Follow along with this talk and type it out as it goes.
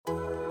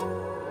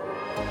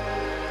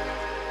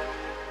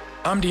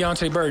I'm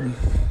Deontay Burton,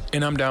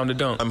 and I'm down to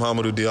dunk. I'm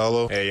Hamidou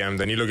Diallo. Hey, I'm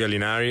Danilo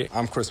Gallinari.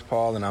 I'm Chris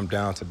Paul, and I'm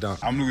down to dunk.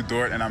 I'm Luka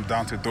Dort, and I'm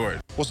down to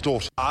Dort. What's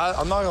Dort?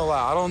 I'm not gonna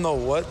lie, I don't know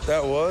what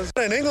that was.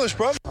 In English,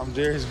 bro. I'm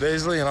Darius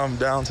Baisley, and I'm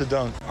down to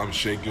dunk. I'm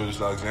Shai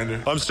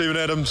Gilgeous-Alexander. I'm Steven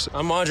Adams.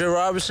 I'm Andre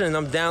Robertson, and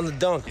I'm down to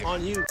dunk.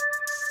 On you.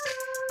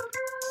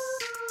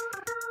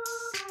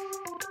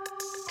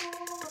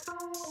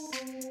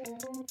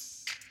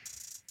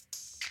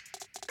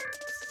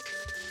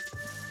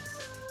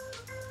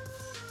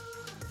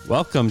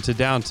 Welcome to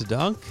Down to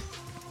Dunk.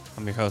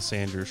 I'm your host,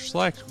 Andrew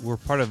Schlecht. We're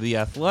part of the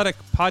Athletic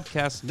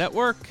Podcast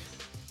Network.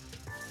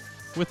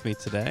 With me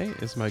today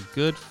is my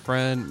good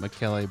friend,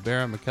 Michele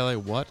Barra. Michele,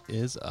 what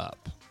is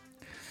up?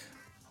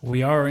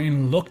 We are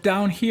in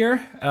lockdown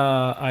here.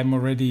 I'm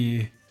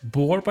already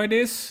bored by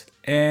this.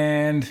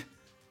 And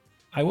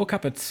I woke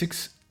up at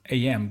 6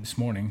 a.m. this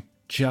morning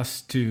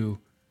just to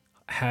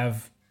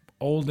have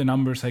all the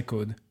numbers I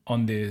could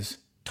on this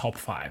top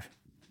 5.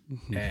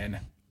 Mm-hmm. And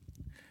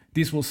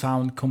this will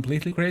sound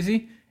completely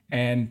crazy,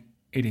 and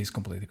it is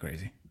completely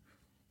crazy.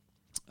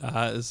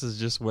 This is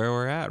just where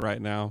we're at right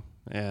now,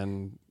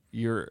 and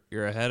you're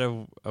ahead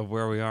of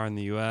where we are in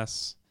the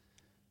U.S.,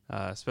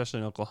 especially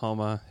in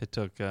Oklahoma. It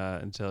took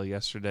until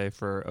yesterday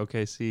for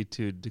OKC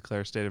to declare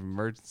a state of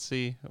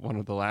emergency, one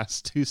of the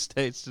last 2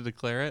 states to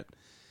declare it.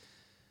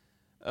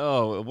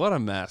 Oh, what a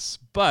mess.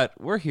 But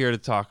we're here to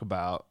talk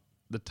about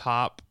the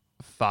top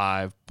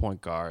 5 point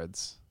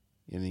guards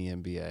in the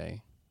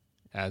NBA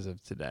as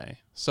of today.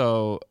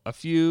 So a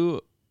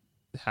few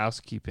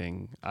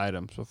housekeeping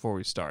items before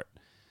we start.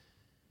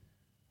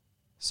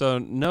 So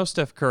no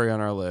Steph Curry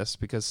on our list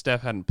because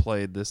Steph hadn't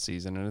played this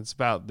season, and it's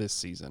about this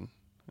season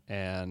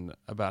and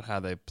about how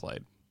they've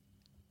played.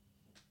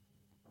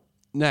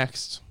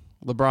 Next,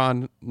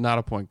 LeBron, not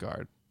a point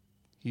guard.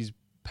 He's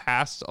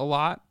passed a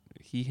lot.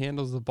 He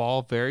handles the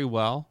ball very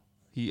well.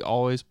 He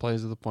always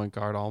plays as a point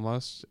guard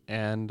almost,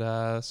 and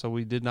so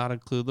we did not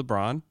include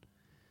LeBron.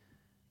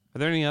 Are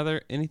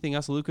there anything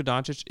else? Luka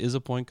Doncic is a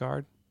point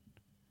guard.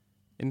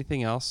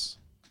 Anything else?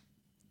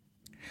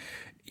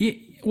 Yeah,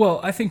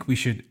 well, I think we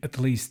should at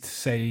least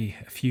say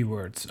a few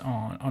words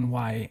on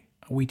why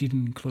we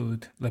didn't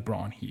include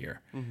LeBron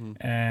here.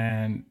 Mm-hmm.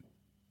 And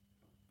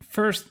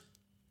first,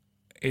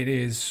 it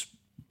is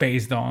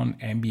based on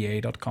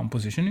NBA.com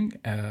positioning,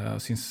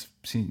 since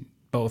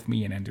both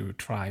me and Andrew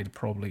tried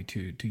probably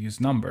to use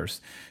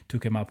numbers to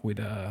come up with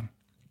a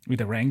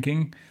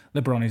ranking.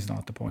 LeBron is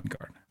not the point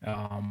guard.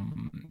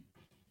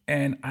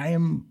 And I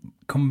am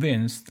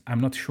convinced, I'm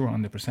not sure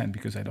 100%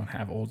 because I don't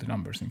have all the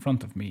numbers in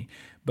front of me,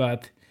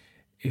 but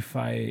if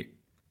I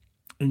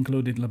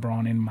included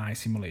LeBron in my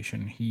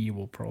simulation, he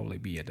will probably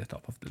be at the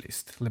top of the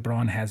list.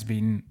 LeBron has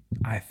been,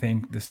 I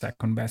think, the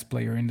second best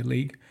player in the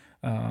league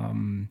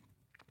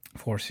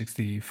for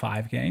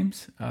 65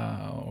 games,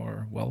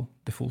 or, well,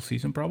 the full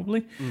season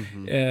probably.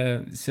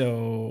 Mm-hmm.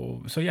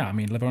 So yeah, I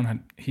mean,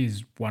 LeBron,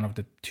 he's one of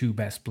the 2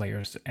 best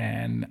players,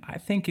 and I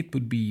think it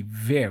would be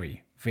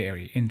very,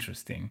 very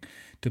interesting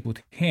to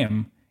put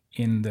him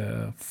in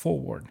the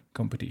forward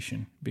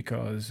competition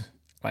because,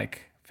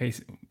 like,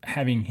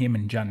 having him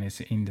and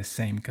Giannis in the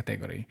same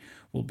category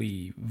will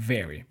be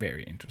very,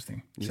 very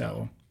interesting. Yeah.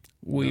 So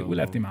we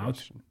left him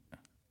out.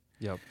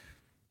 Yep.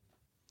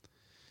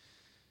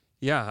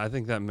 Yeah, I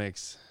think it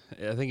makes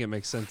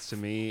sense to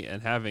me.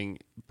 And having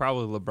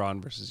probably LeBron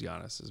versus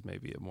Giannis is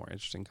maybe a more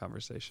interesting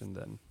conversation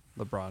than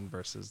LeBron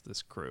versus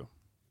this crew.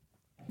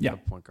 Yeah,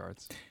 of point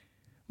guards.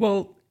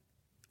 Well,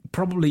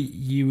 probably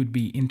you would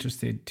be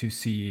interested to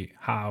see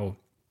how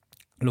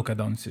Luka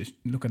Doncic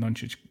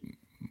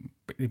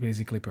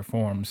basically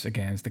performs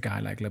against a guy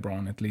like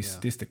LeBron, at least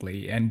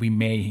statistically, and we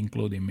may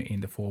include him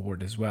in the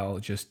forward as well,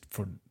 just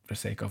for the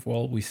sake of,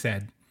 well, we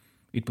said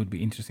it would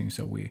be interesting,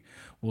 so we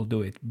will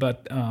do it.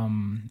 But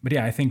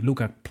yeah, I think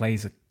Luka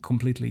plays a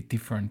completely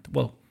different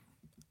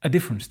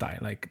style.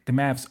 Like, the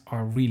Mavs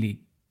are really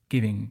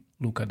giving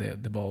Luka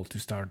the ball to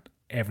start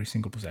every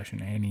single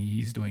possession, and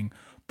he's doing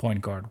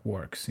point guard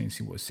work since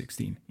he was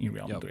 16 in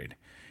Real Madrid.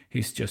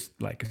 He's just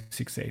like a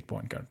 6'8"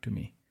 point guard to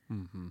me.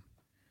 Mm-hmm.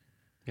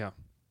 Yeah.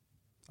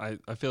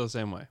 I feel the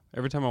same way.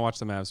 Every time I watch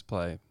the Mavs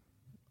play,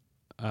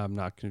 I'm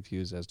not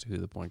confused as to who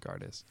the point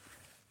guard is.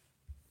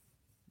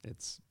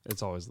 It's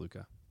always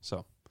Luka.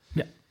 So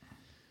yeah.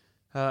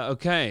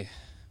 Okay.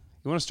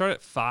 You want to start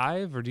at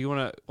 5, or do you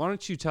want to? Why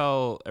don't you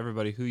tell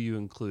everybody who you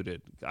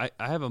included? I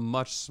have a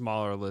much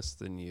smaller list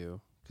than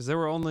you because there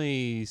were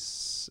only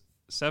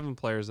 7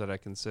 players that I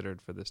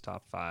considered for this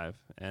top 5,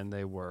 and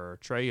they were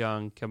Trae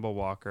Young, Kemba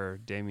Walker,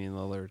 Damian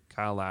Lillard,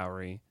 Kyle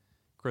Lowry,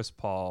 Chris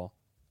Paul,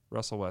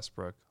 Russell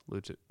Westbrook,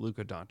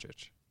 Luka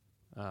Doncic,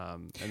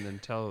 and then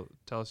tell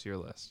us your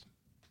list.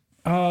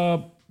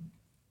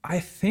 I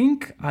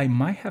think I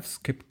might have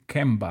skipped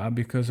Kemba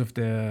because of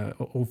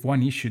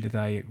one issue that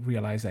I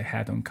realized I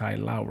had on Kyle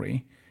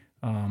Lowry.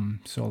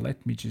 So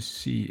let me just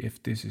see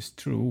if this is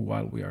true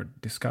while we are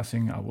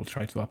discussing. I will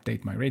try to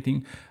update my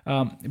rating.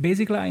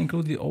 Basically, I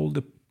included all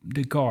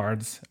the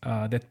guards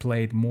that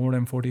played more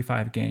than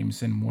 45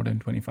 games and more than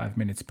 25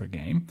 minutes per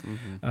game.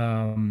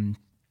 Mm-hmm.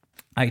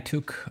 I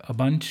took a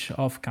bunch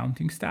of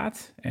counting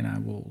stats, and I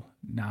will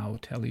now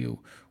tell you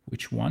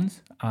which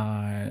ones.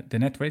 The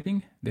net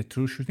rating, the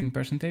true shooting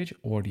percentage,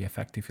 or the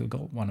effective field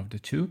goal, one of the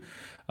two.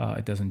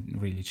 It doesn't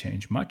really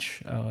change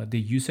much. The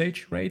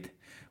usage rate,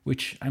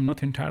 which I'm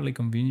not entirely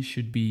convinced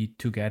should be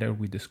together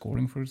with the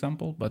scoring, for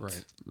example,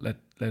 but let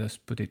us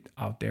put it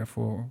out there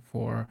for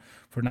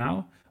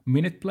now.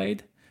 Minute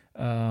played,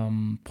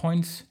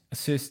 points,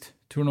 assists,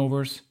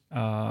 turnovers,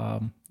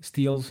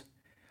 steals,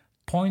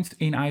 points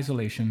in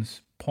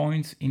isolations,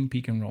 points in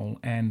pick and roll,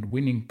 and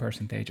winning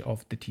percentage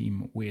of the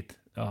team with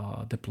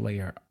the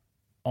player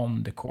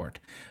on the court.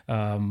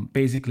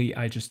 Basically,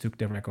 I just took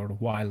the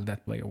record while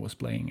that player was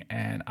playing,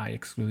 and I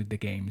excluded the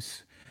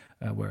games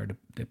where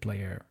the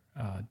player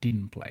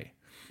didn't play.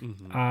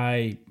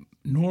 I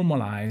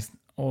normalized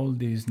all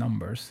these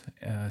numbers,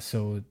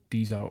 so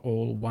these are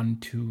all 1,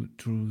 2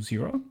 through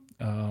 0.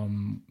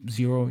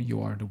 0,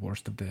 you are the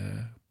worst of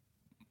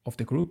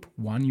the group.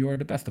 1, you are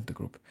the best of the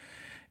group.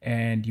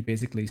 And you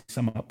basically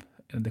sum up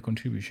the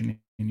contribution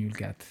and you'll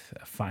get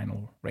a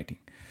final rating.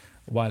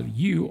 While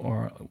you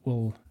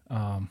will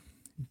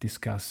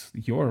discuss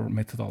your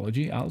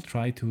methodology, I'll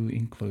try to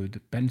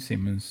include Ben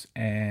Simmons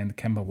and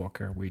Kemba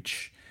Walker,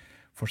 which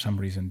for some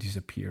reason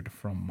disappeared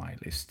from my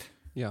list.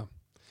 Yeah.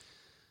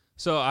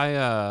 So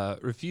I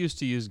refuse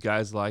to use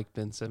guys like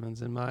Ben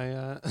Simmons in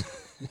my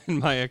in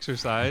my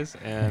exercise,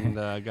 and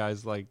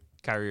guys like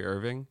Kyrie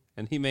Irving,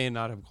 and he may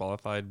not have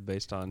qualified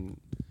based on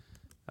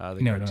the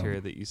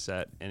criteria that you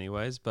set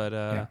anyways, but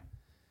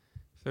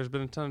if there's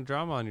been a ton of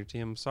drama on your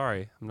team, I'm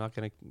sorry. I'm not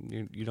going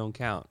to, you don't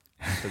count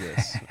for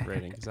this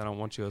rating because I don't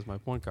want you as my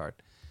point guard.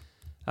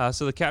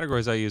 So the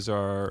categories I use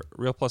are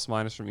real plus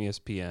minus from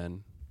ESPN.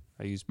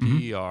 I use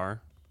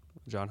PER,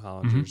 John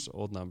Hollinger's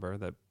old number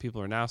that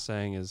people are now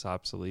saying is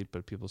obsolete,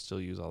 but people still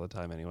use all the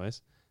time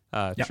anyways.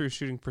 True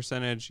shooting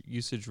percentage,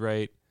 usage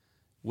rate,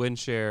 win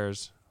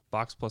shares,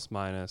 box plus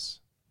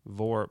minus,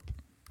 VORP,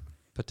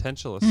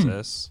 potential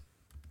assists,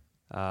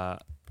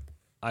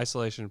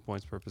 isolation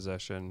points per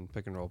possession,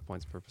 pick and roll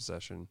points per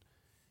possession,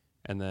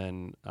 and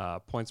then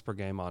points per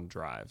game on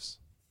drives.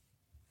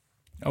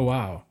 Oh,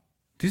 wow.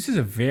 This is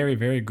a very,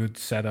 very good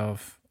set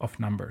of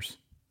numbers.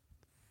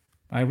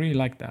 I really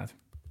like that.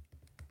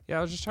 Yeah,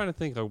 I was just trying to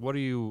think, like, what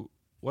do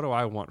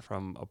I want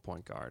from a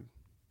point guard?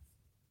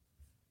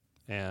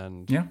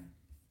 And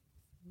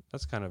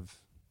that's kind of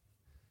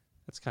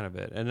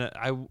it. And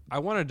I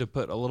wanted to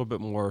put a little bit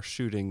more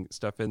shooting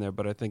stuff in there,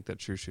 but I think that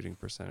true shooting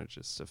percentage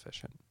is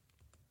sufficient.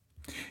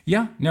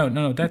 Yeah,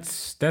 no,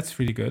 that's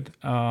really good.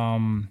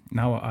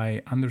 Now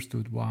I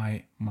understood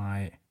why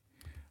my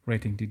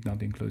rating did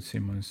not include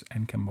Simmons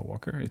and Kemba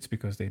Walker. It's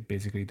because they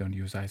basically don't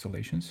use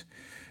isolations.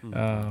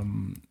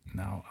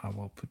 Now I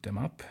will put them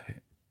up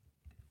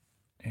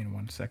in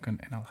 1 second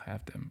and I'll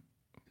have them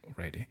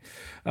ready.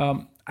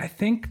 I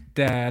think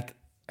that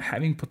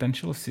having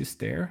potential assists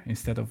there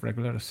instead of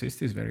regular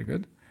assists is very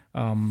good.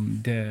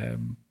 The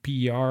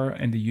PER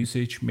and the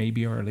usage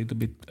maybe are a little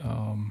bit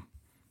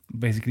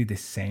basically the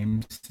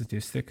same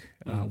statistic.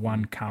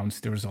 One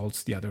counts the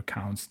results, the other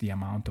counts the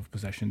amount of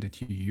possession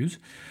that you use,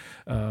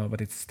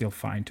 but it's still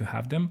fine to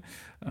have them.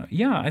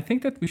 I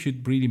think that we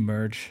should really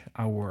merge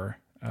our,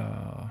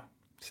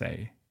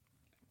 say,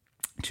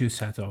 two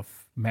sets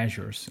of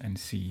measures and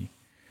see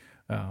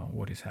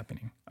what is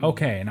happening.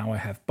 Okay, now I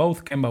have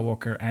both Kemba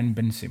Walker and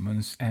Ben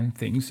Simmons, and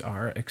things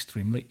are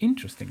extremely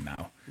interesting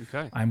now.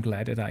 Okay. I'm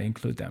glad that I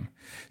include them.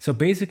 So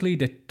basically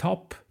the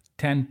top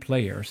 10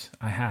 players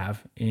I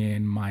have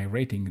in my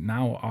rating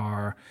now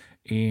are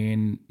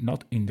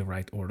not in the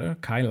right order: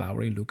 Kyle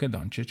Lowry, Luka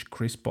Doncic,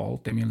 Chris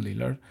Paul, Damian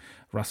Lillard,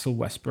 Russell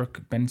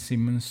Westbrook, Ben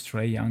Simmons,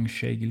 Trae Young,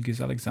 Shai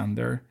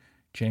Gilgeous-Alexander,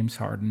 James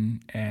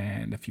Harden,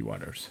 and a few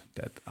others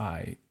that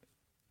I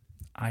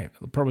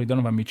probably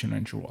Donovan Mitchell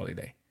and Jrue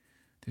Holiday.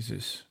 This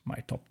is my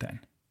top 10.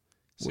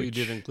 So you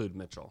did include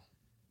Mitchell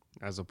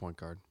as a point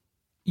guard?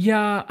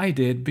 Yeah, I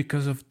did,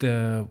 because of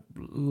the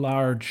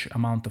large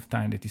amount of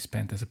time that he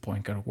spent as a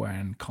point guard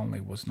when Conley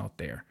was not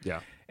there.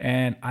 Yeah.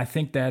 And I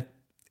think that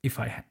if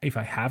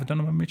I have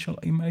Donovan Mitchell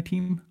in my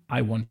team,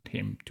 I want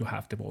him to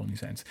have the ball in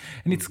his hands.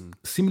 And it's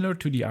similar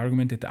to the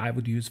argument that I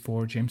would use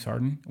for James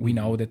Harden. We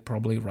know that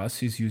probably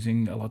Russ is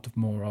using a lot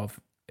more of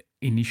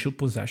initial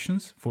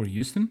possessions for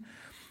Houston,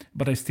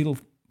 but I still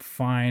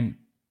find,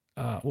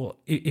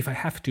 if I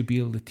have to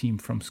build a team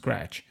from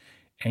scratch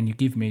and you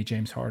give me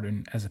James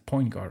Harden as a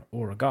point guard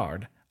or a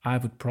guard, I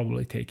would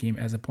probably take him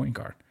as a point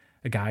guard,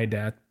 a guy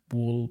that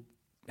will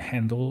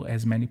handle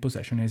as many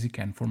possessions as he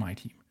can for my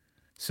team.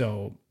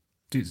 So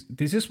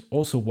this is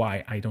also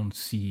why I don't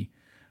see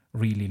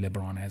really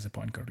LeBron as a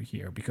point guard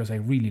here, because I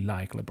really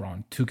like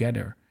LeBron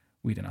together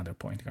with another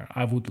point guard.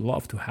 I would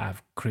love to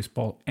have Chris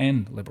Paul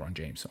and LeBron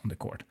James on the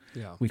court,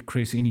 with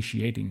Chris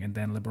initiating and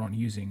then LeBron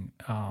using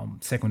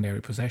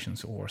secondary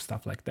possessions or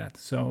stuff like that.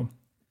 So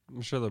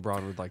I'm sure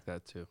LeBron would like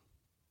that too.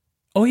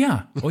 Oh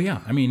yeah.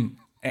 I mean,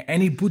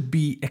 and it would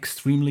be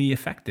extremely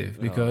effective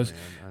because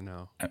I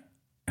know.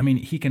 I mean,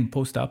 he can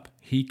post up,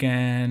 he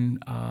can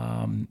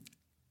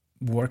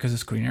work as a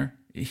screener.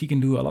 he can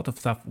do a lot of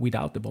stuff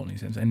without the ball in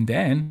his hands. And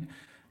then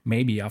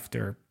maybe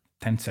after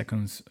 10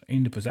 seconds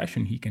in the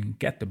possession, he can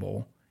get the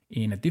ball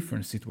in a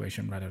different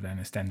situation rather than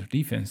a standard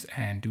defense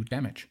and do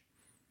damage.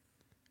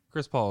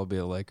 Chris Paul will be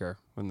a Laker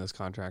when this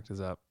contract is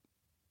up.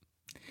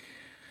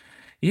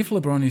 If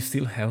LeBron is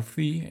still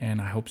healthy, and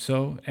I hope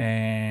so,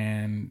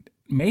 and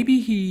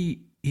maybe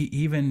he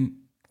even,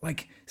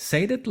 like,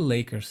 say that the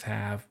Lakers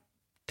have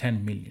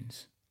 10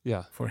 millions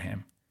Yeah. for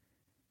him,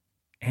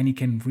 and he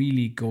can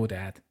really go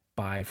that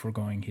by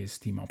foregoing his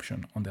team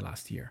option on the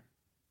last year.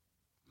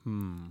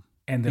 And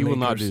the He will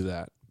not Lakers- do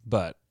that,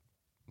 but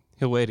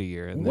he'll wait a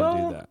year and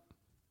then do that.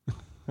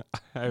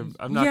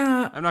 I'm not.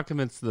 Yeah. I'm not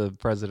convinced the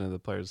president of the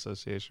Players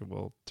Association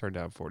will turn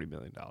down $40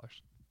 million.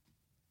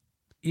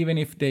 Even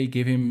if they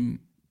give him,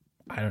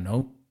 I don't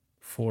know,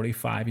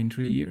 45 in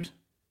 3 years.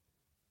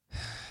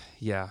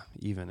 Yeah,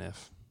 even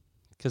if,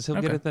 because he'll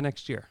get Okay. it the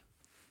next year.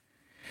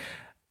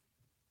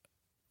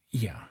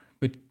 Yeah,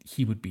 but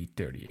he would be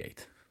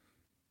 38.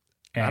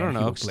 I And don't he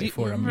know. would play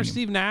for a Remember minimum.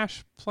 Steve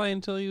Nash play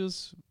until he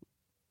was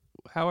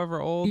however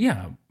old?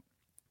 Yeah,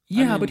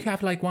 mean- but you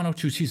have like 1 or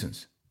 2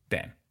 seasons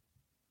then,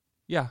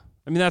 Yeah.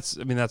 I mean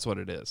that's what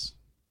it is.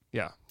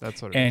 Yeah,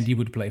 that's what it is. and he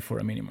would play for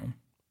a minimum.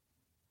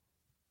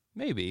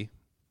 Maybe.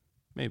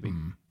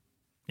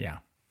 Yeah.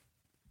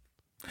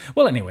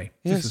 Well, anyway,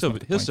 He'll this is still not be,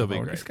 the he'll point still of be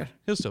our great. discussion.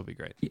 He'll still be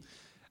great.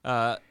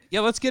 Yeah,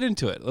 let's get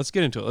into it. Let's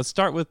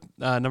start with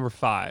number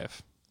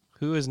 5.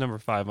 Who is number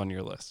 5 on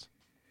your list?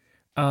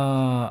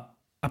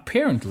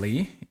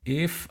 Apparently,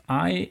 if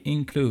I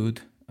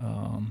include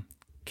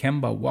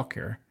Kemba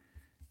Walker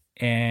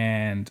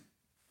and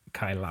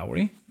Kyle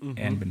Lowry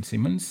and Ben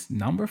Simmons,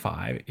 number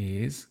 5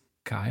 is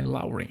Kyle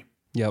Lowry.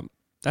 Yep.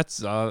 That's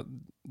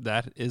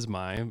that is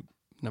my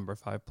number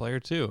 5 player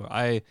too.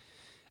 I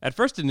at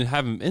first didn't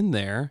have him in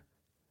there,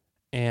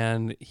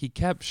 and he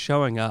kept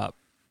showing up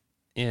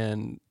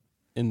in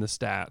the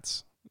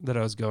stats that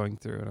I was going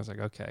through, and I was like,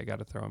 okay, I got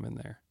to throw him in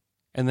there.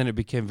 And then it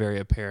became very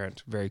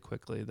apparent very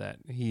quickly that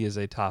he is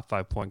a top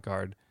 5 point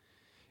guard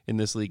in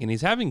this league, and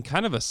he's having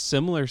kind of a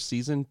similar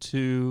season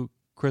to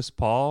Chris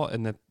Paul,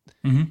 and that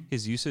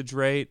his usage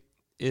rate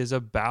is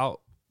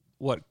about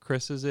what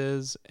Chris's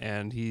is,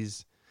 and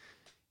he's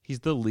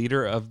the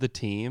leader of the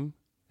team.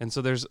 And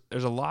so there's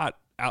a lot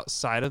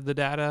outside of the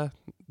data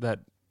that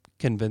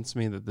convinced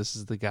me that this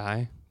is the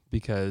guy,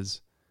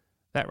 because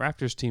that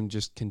Raptors team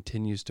just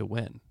continues to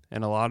win.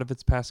 And a lot of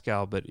it's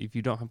Pascal, but if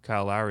you don't have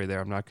Kyle Lowry there,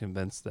 I'm not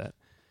convinced that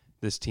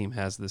this team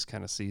has this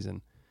kind of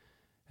season.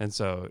 And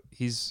so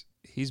he's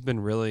been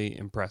really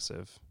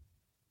impressive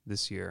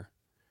this year.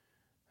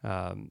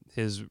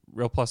 His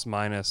real plus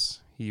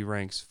minus, he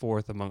ranks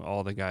 4th among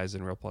all the guys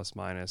in real plus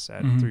minus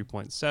at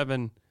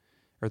 3.7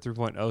 or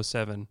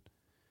 3.07.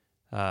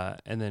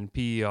 And then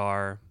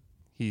PER,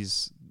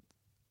 he's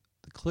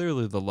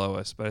clearly the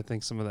lowest, but I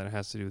think some of that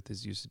has to do with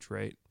his usage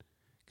rate,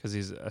 because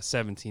he's a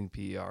 17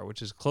 PER,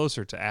 which is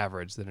closer to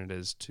average than it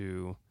is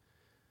to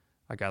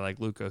a guy like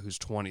Luka, who's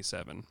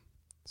 27.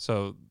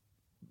 So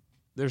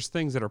there's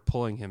things that are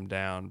pulling him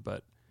down,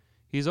 but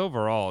he's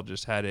overall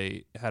just had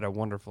a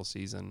wonderful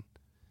season.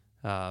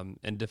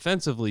 And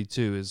defensively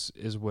too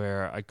is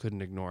where I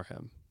couldn't ignore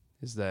him.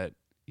 Is that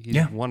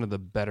he's one of the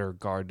better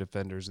guard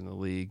defenders in the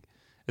league,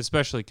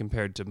 especially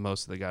compared to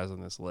most of the guys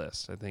on this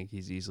list. I think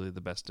he's easily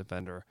the best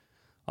defender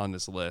on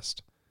this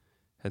list.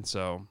 And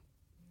so,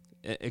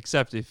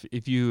 except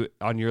if you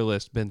on your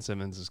list, Ben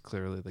Simmons is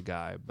clearly the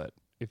guy. But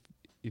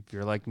if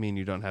you're like me and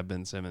you don't have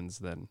Ben Simmons,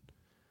 then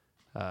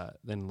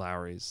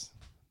Lowry's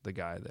the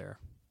guy there.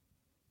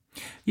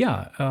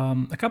 Yeah,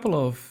 a couple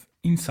of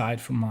insight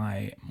from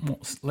my,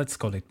 let's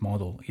call it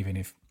model, even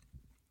if,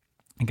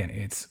 again,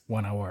 it's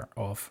 1 hour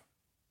of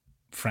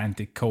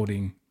frantic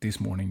coding this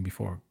morning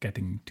before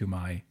getting to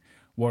my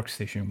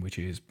workstation, which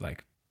is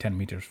like 10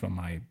 meters from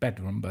my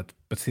bedroom, but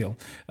still,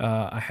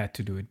 I had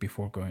to do it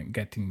before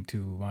getting to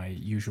my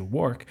usual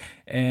work.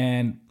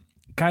 And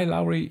Kyle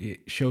Lowry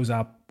shows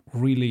up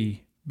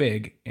really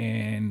big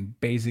in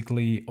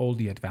basically all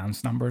the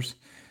advanced numbers.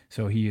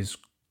 So he is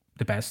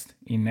the best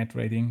in net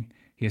rating.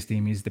 His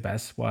team is the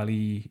best while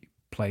he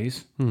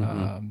plays.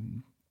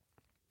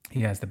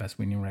 He has the best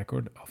winning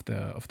record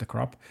of the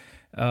crop.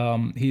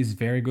 He is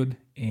very good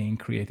in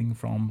creating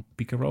from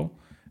pick and roll.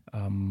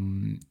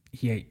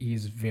 He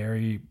is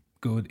very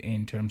good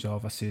in terms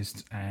of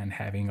assists and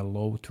having a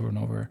low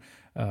turnover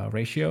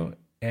ratio.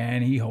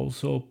 And he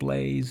also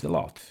plays a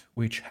lot,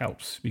 which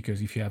helps,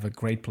 because if you have a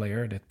great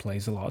player that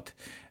plays a lot,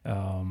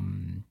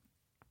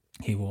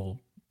 he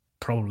will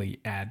probably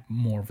add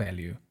more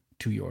value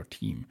to your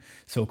team.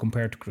 So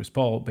compared to Chris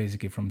Paul,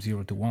 basically from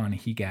 0 to 1,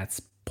 he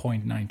gets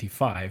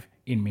 0.95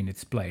 in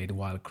minutes played,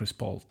 while Chris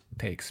Paul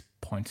takes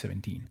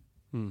 0.17.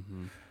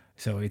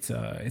 So it's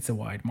a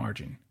wide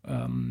margin.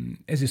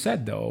 As you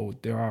said, though,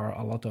 there are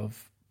a lot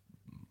of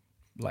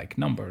like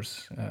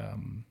numbers,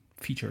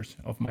 features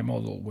of my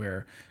model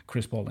where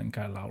Chris Paul and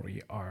Kyle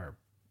Lowry are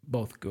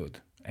both good,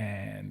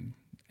 and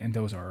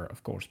those are,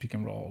 of course, pick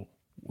and roll,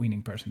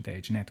 winning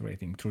percentage, net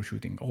rating, true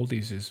shooting. All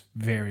this is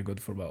very good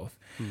for both.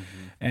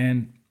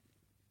 And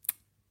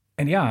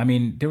And yeah, I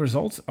mean, the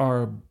results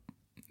are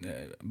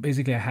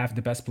basically I have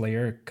the best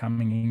player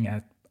coming in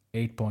at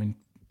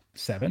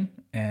 8.7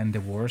 and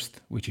the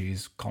worst, which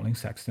is Colin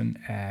Sexton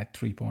at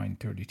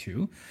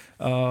 3.32.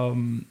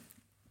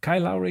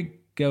 Kyle Lowry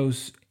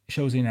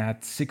shows in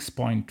at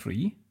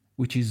 6.3,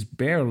 which is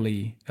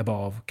barely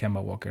above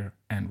Kemba Walker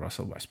and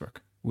Russell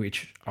Westbrook,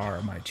 which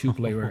are my two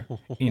players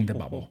in the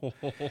bubble.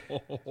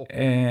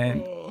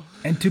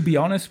 And to be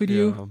honest with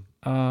you,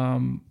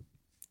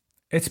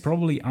 it's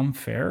probably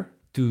unfair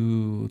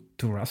to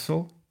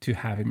Russell to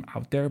have him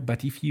out there.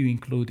 But if you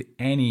include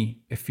any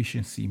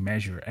efficiency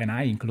measure, and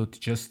I include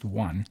just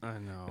one, I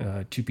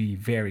know. to be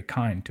very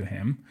kind to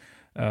him,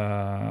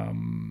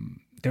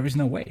 there is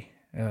no way.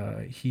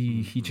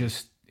 He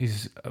just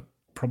is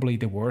probably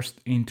the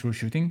worst in true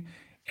shooting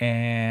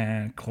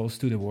and close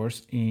to the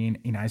worst in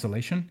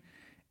isolation.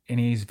 And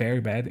he's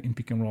very bad in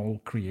pick and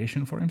roll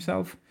creation for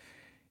himself.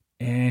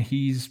 And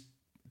he's,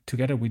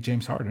 together with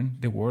James Harden,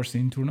 the worst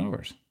in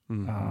turnovers.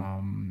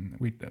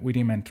 With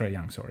him and Trae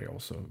Young,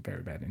 also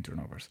very bad in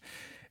turnovers.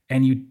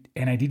 And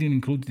I didn't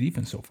include the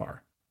defense so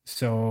far.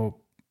 So,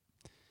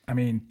 I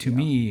mean, to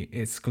me,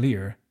 it's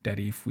clear that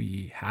if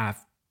we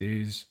have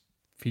these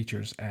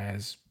features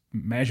as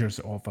measures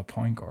of a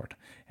point guard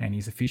and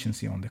his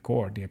efficiency on the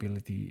court, the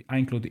ability, I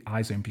include the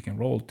ISO and pick and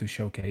roll to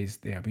showcase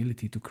the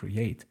ability to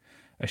create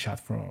a shot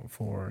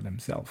for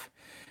themselves.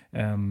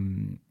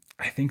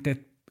 I think that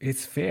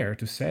it's fair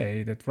to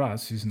say that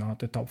Russ is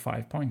not a top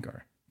 5 point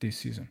guard this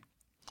season.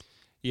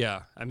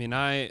 Yeah, I mean,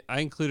 I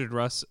included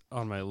Russ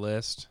on my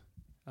list.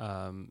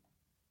 And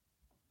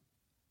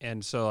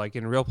so, like,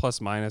 in real plus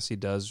minus, he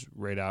does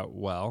rate out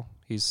well.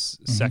 He's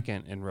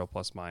second in real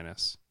plus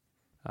minus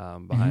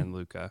behind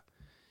Luka.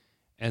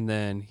 And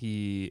then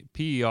he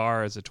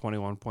PER is a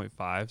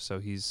 21.5, so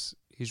he's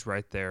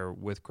right there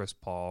with Chris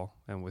Paul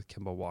and with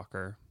Kemba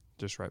Walker,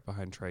 just right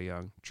behind Trae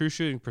Young. True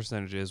shooting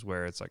percentage is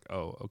where it's like,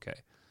 oh, okay.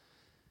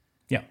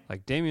 Yeah.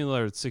 Like Damian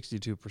Lillard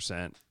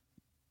 62%,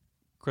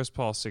 Chris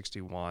Paul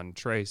 61,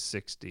 Trae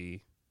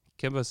 60,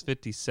 Kemba's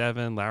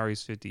 57,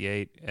 Lowry's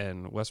 58,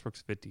 and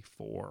Westbrook's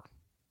 54%.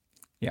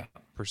 Yeah.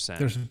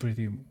 There's a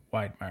pretty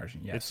wide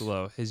margin, yes. It's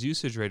low. His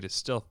usage rate is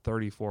still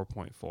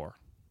 34.4,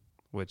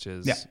 which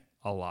is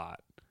a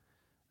lot.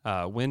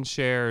 Win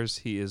shares,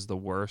 he is the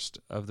worst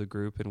of the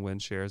group in win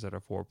shares at a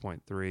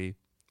 4.3.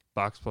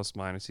 Box plus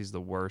minus, he's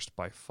the worst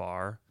by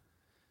far.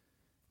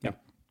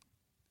 Yep.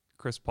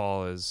 Chris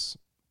Paul is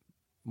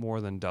more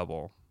than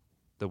double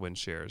the win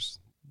shares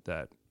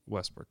that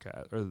Westbrook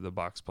has, or the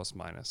box plus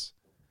minus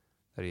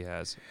that he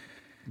has.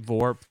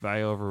 VORP,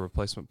 value over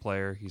replacement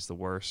player, he's the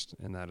worst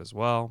in that as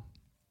well.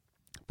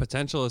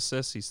 Potential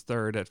assists, he's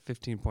third at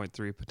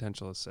 15.3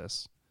 potential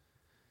assists,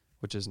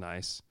 which is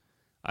nice.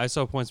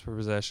 ISO points per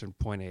possession,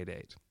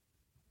 0.88.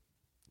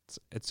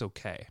 It's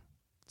okay.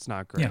 It's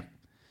not great. Yeah.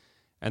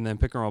 And then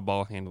pick and roll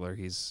ball handler,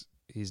 he's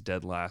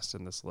dead last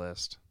in this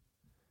list.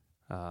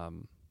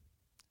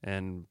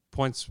 And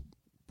points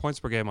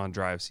per game on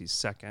drives, he's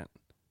second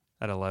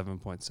at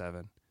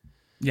 11.7.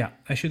 Yeah,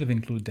 I should have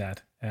included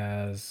that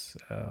as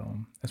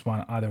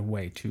one other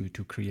way to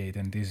create,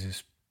 and this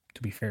is,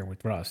 to be fair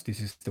with Russ, this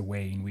is the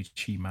way in which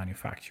he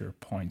manufactured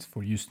points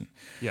for Houston.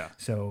 Yeah.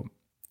 So,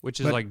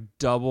 which is like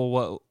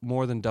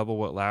more than double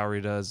what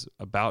Lowry does,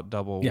 about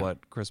double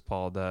what Chris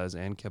Paul does,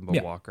 and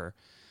Kemba Walker.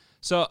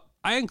 So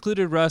I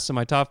included Russ in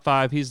my top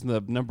 5. He's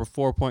the number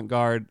 4 point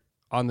guard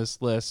on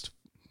this list.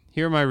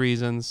 Here are my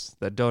reasons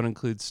that don't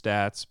include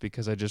stats,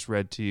 because I just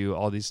read to you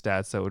all these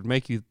stats that would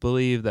make you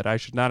believe that I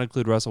should not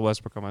include Russell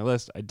Westbrook on my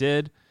list. I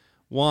did.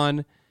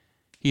 1,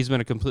 he's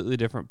been a completely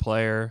different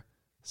player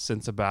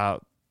since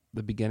about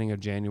the beginning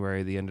of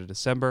January, the end of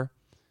December.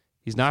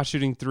 He's not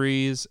shooting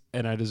threes,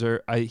 and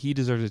he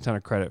deserves a ton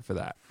of credit for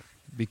that,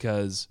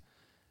 because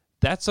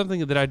that's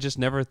something that I just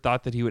never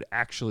thought that he would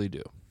actually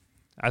do.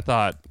 I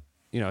thought,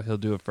 he'll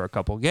do it for a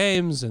couple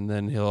games, and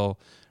then he'll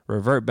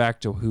revert back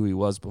to who he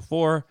was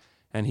before,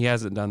 and he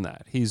hasn't done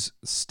that. He's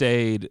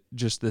stayed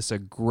just this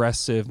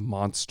aggressive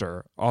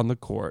monster on the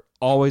court,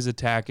 always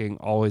attacking.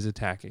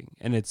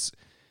 And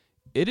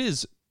it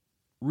is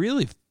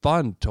really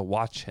fun to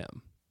watch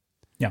him.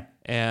 Yeah.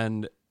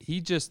 And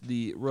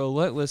the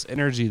relentless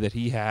energy that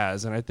he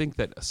has, and I think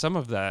that some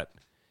of that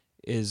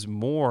is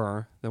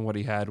more than what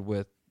he had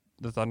with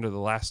the Thunder the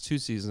last 2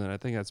 seasons, and I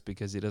think that's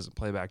because he doesn't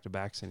play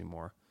back-to-backs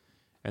anymore,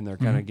 and they're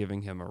kind of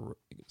giving him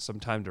some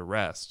time to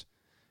rest.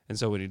 And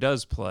so when he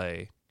does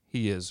play,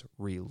 he is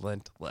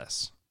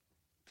relentless.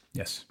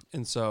 Yes.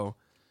 And so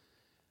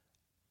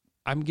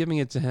I'm giving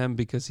it to him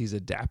because he's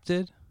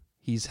adapted.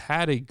 He's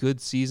had a good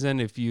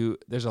season.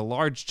 There's a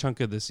large chunk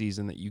of the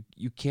season that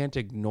you can't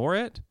ignore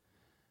it,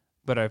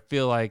 but I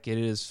feel like it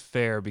is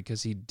fair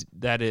because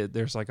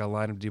there's like a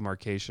line of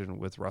demarcation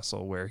with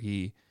Russell where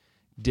he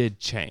did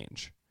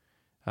change.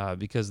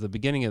 Because the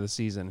beginning of the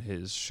season,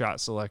 his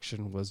shot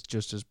selection was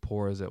just as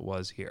poor as it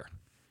was here.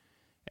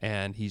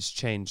 And he's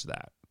changed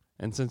that.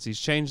 And since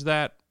he's changed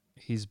that,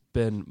 he's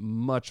been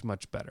much,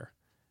 much better.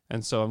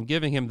 And so I'm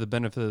giving him the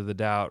benefit of the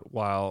doubt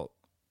while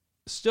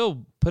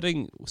still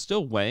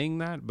weighing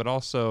that, but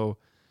also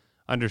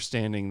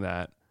understanding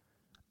that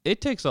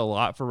it takes a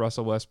lot for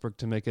Russell Westbrook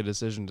to make a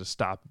decision to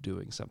stop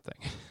doing something,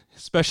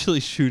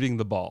 especially shooting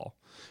the ball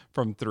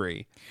from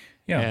three.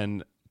 Yeah.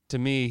 And to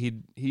me,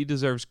 he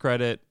deserves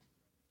credit.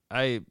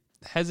 I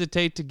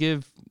hesitate to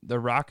give the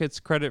Rockets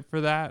credit for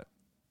that.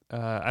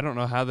 I don't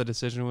know how the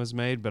decision was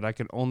made, but I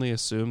can only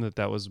assume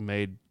that was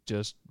made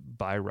just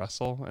by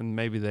Russell, and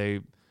maybe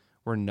they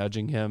were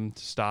nudging him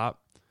to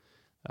stop.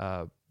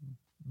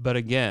 But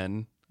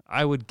again,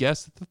 I would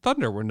guess that the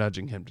Thunder were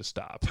nudging him to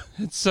stop.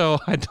 So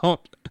I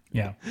don't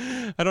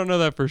know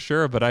that for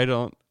sure, but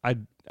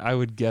I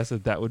would guess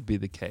that would be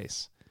the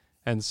case.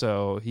 And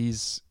so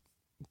he's,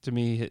 to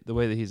me, the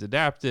way that he's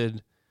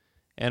adapted,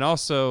 and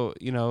also,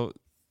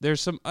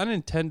 there's some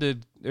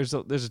unintended,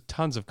 there's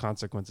tons of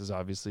consequences,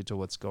 obviously, to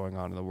what's going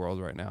on in the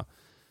world right now.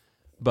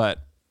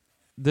 But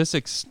this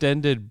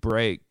extended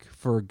break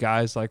for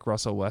guys like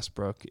Russell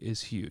Westbrook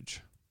is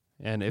huge.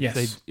 And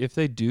if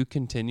they do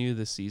continue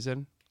the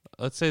season,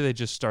 let's say they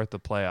just start the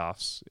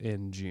playoffs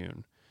in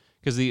June,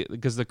 because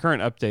the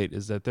current update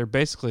is that they're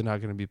basically not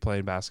going to be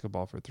playing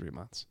basketball for 3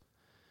 months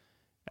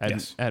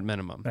at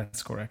minimum.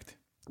 That's correct.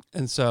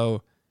 And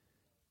so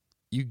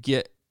you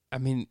get,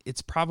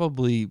 it's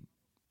probably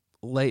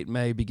late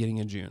May, beginning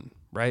of June,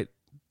 right?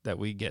 That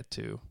we get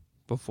to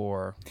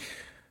before.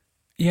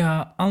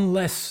 Yeah,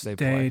 unless they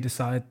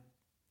decide.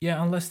 play.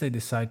 Unless they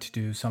decide to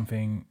do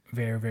something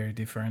very, very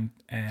different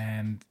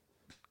and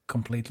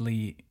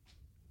completely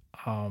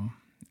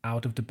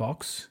out of the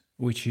box,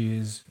 which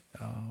is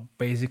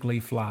basically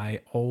fly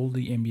all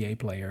the NBA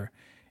player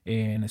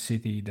in a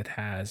city that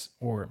has,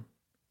 or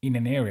in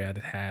an area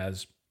that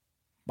has,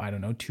 I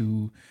don't know,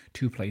 two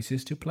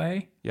places to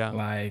play. Yeah.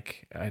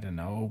 Like, I don't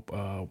know,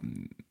 a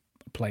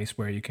place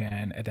where you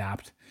can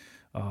adapt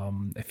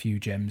a few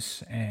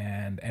gyms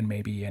and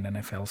maybe an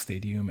NFL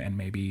stadium and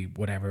maybe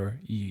whatever,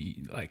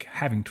 like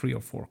having 3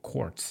 or 4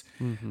 courts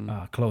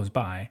close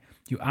by.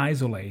 You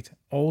isolate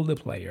all the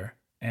player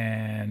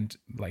and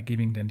like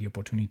giving them the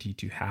opportunity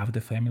to have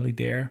the family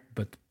there,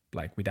 but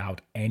like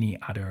without any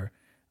other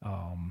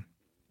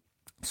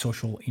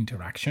social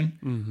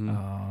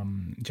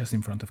interaction, just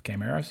in front of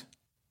cameras.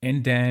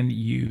 And then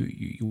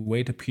you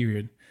wait a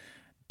period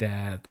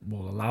that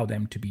will allow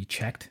them to be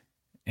checked.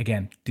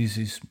 Again, this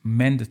is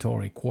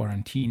mandatory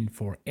quarantine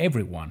for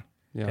everyone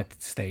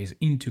that stays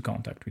into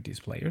contact with these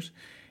players.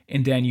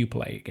 And then you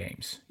play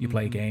games. You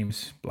play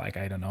games like,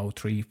 I don't know,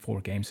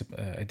 3-4 games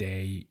a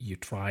day. You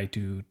try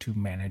to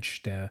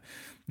manage the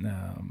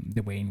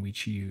way in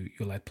which you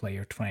let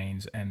player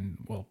trains and,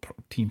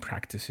 team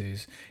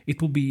practices.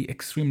 It will be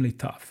extremely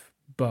tough,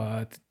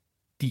 but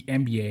the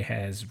NBA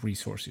has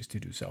resources to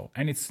do so.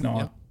 And it's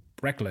not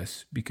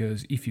reckless,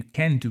 because if you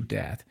can do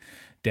that,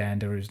 then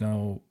there is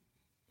no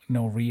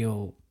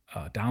real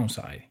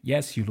downside.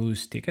 Yes, you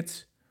lose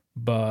tickets,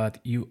 but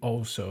you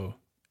also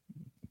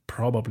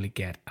probably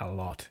get a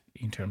lot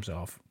in terms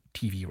of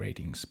TV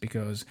ratings,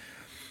 because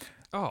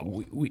right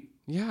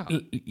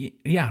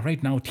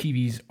now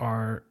TVs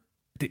are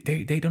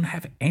they don't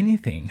have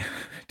anything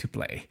to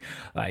play.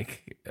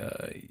 Like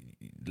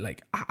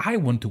I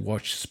want to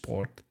watch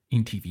sport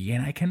in TV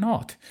and I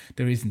cannot.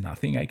 There is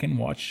nothing I can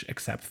watch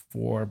except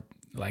for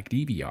like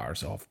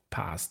DVRs of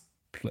past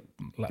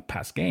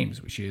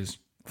games, which is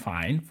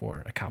fine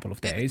for a couple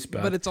of days,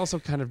 but it's also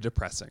kind of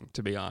depressing,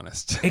 to be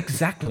honest.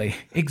 Exactly.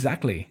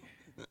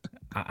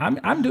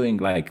 I'm doing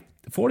like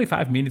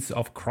 45 minutes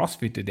of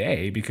CrossFit a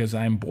day because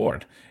I'm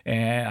bored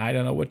and I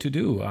don't know what to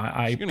do.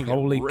 I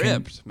probably get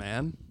ripped,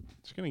 man.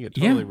 It's gonna get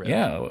totally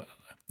ripped.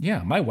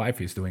 Yeah. My wife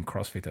is doing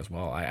CrossFit as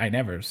well. I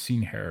never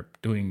seen her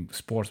doing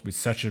sports with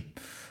such a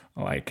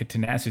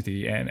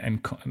tenacity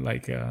and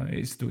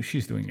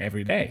she's doing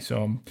every day.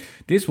 So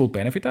this will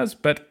benefit us.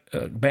 But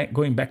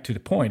going back to the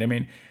point,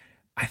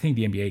 I think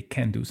the NBA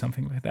can do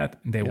something like that.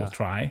 They will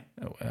try.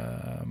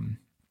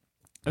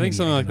 I think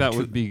something like that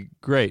would be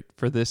great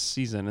for this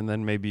season, and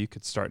then maybe you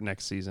could start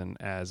next season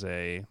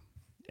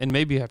and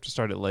maybe you have to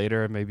start it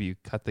later. Maybe you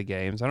cut the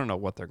games. I don't know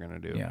what they're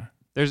going to do. Yeah.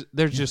 There's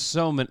just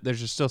so many. There's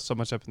just still so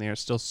much up in the air.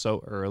 It's still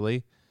so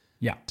early.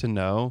 Yeah. To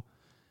know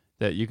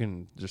that you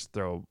can just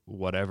throw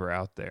whatever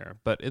out there.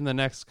 But in the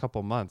next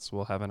couple months,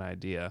 we'll have an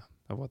idea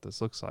of what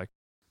this looks like.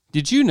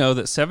 Did you know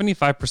that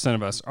 75%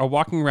 of us are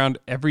walking around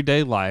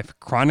everyday life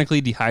chronically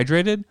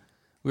dehydrated?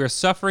 We are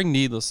suffering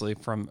needlessly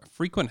from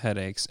frequent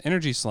headaches,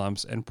 energy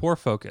slumps, and poor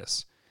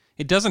focus.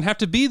 It doesn't have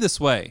to be this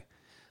way.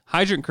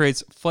 Hydrant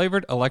creates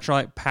flavored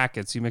electrolyte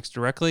packets you mix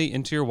directly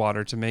into your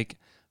water to make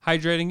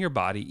hydrating your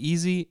body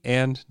easy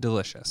and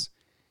delicious.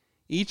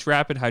 Each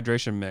rapid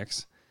hydration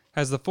mix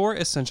has the 4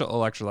 essential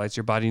electrolytes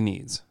your body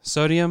needs: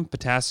 sodium,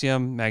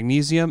 potassium,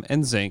 magnesium,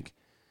 and zinc.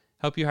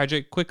 Help you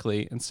hydrate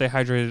quickly and stay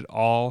hydrated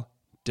all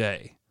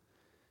day.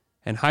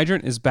 And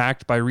Hydrant is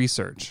backed by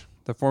research.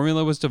 The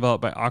formula was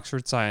developed by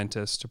Oxford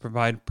scientists to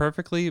provide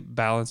perfectly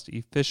balanced,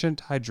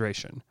 efficient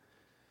hydration.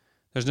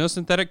 There's no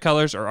synthetic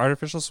colors or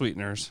artificial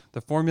sweeteners.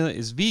 The formula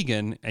is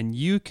vegan, and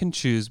you can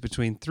choose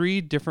between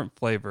 3 different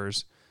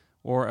flavors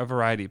or a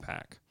variety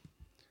pack.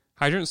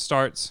 Hydrant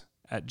starts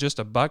at just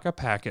 $1 a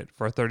packet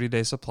for a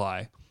 30-day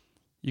supply.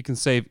 you can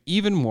save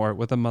even more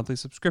with a monthly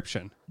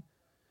subscription.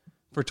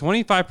 For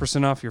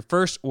 25% off your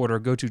first order,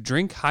 go to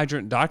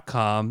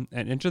drinkhydrant.com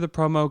and enter the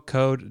promo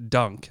code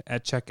DUNK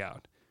at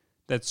checkout.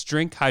 That's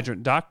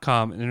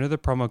drinkhydrant.com and enter the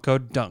promo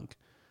code DUNK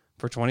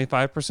for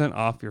 25%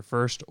 off your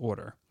first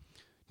order.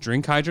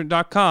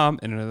 Drinkhydrant.com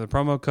and enter the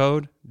promo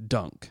code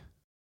DUNK.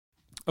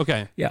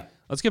 Okay. Yeah.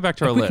 Let's get back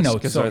to A our quick list.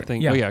 note, 'cause sorry. I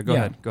think, Yeah, go yeah.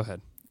 ahead. Go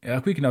ahead. A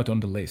quick note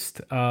on the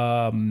list.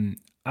 I'm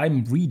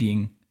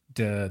reading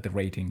the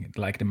rating,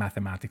 like the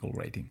mathematical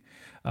rating.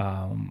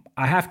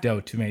 I have, though,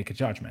 to make a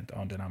judgment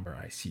on the number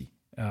I see.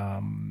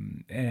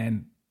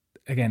 And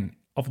again,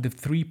 of the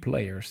three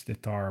players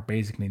that are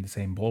basically in the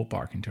same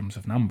ballpark in terms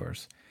of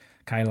numbers,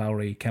 Kyle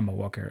Lowry, Kemba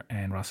Walker,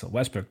 and Russell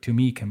Westbrook, to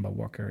me, Kemba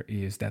Walker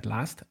is that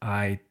last.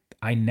 I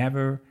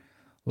never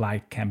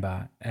liked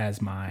Kemba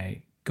as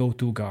my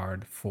go-to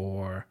guard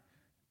for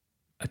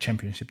a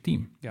championship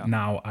team. Yeah.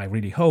 Now, I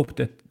really hope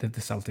that the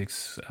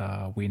Celtics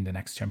win the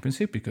next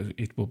championship because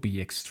it will be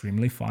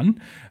extremely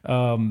fun.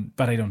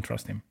 But I don't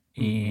trust him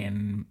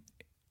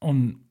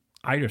on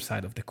either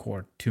side of the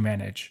court to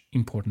manage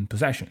important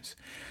possessions.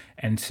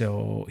 And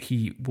so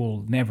he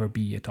will never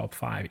be a top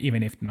 5,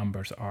 even if the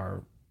numbers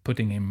are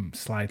putting him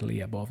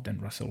slightly above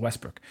than Russell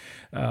Westbrook.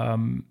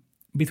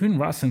 Between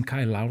Russ and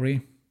Kyle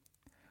Lowry,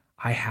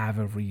 I have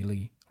a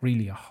really,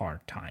 really a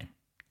hard time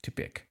to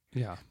pick.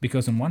 Yeah.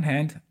 Because on one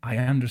hand, I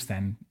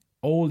understand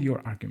all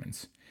your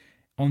arguments.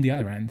 On the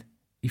other hand,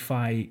 if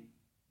I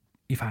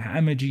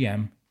am a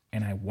GM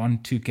and I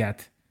want to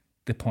get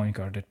the point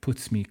guard that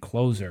puts me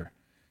closer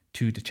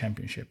to the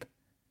championship,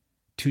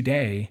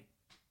 today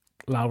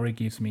Lowry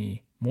gives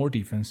me more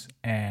defense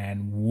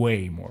and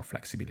way more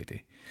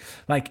flexibility.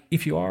 Like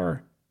if you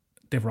are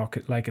the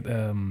Rocket, like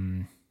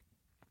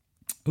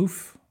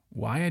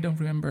why I don't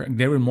remember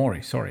Daryl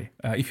Morey. Sorry,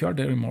 if you are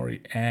Daryl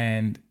Morey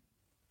and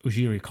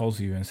Ujiri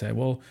calls you and say,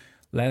 well,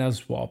 let us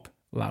swap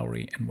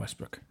Lowry and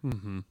Westbrook.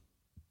 Mm-hmm.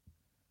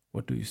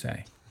 What do you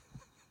say?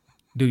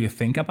 Do you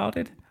think about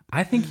it?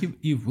 I think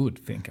you would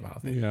think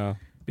about it. Yeah.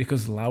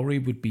 Because Lowry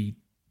would be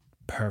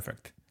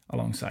perfect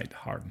alongside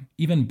Harden.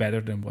 Even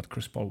better than what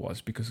Chris Paul was,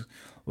 because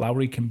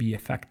Lowry can be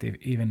effective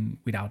even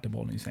without the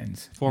ball in his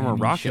hands. Former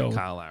He Rocket showed-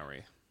 Kyle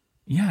Lowry.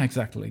 Yeah,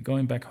 exactly.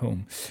 Going back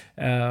home.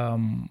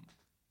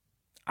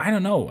 I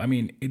don't know. I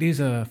mean, it is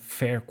a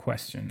fair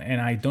question,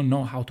 and I don't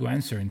know how to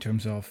answer in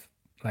terms of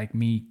like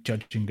me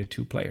judging the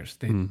two players.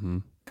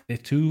 The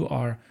two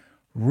are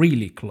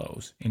really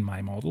close in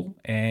my model,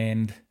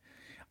 and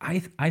I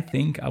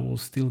think I will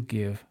still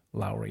give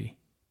Lowry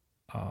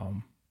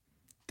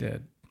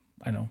the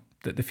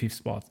fifth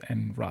spot,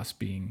 and Russ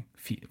being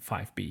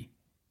 5B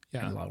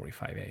and Lowry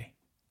 5A.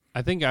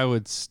 I think I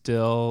would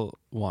still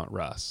want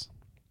Russ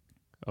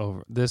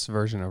over this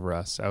version of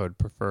Russ. I would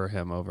prefer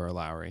him over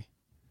Lowry,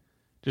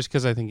 just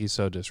because I think he's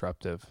so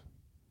disruptive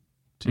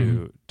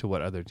to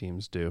what other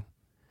teams do,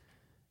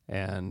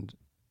 and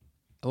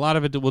a lot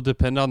of it will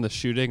depend on the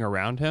shooting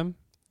around him.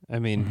 I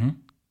mean,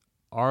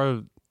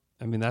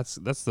 that's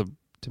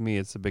to me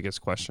it's the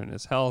biggest question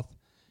is health,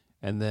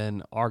 and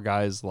then are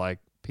guys like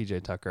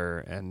PJ Tucker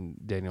and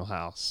Daniel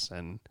House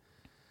and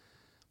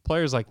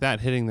players like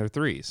that hitting their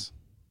threes.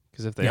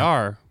 Because if they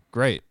are,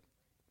 great.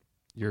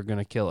 You're going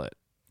to kill it.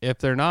 If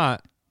they're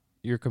not,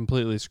 you're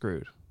completely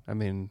screwed. I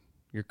mean,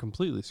 you're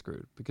completely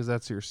screwed because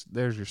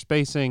there's your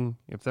spacing.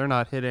 If they're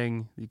not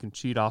hitting, you can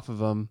cheat off of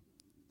them,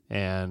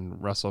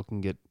 and Russell can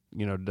get,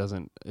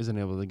 isn't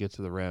able to get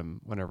to the rim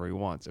whenever he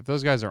wants. If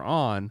those guys are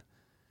on,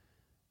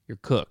 you're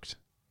cooked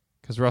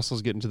because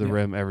Russell's getting to the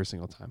rim every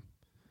single time.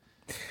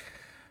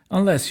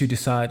 Unless you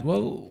decide,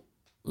 well,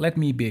 let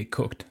me be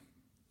cooked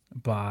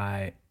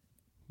by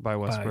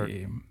Westbrook.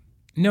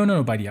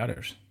 by the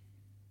others.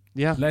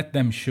 Yeah. Let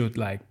them shoot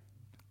like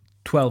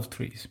 12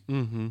 threes.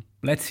 Mm-hmm.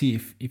 Let's see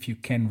if you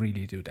can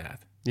really do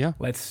that. Yeah.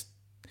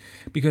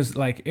 Because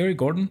like Eric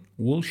Gordon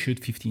will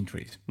shoot 15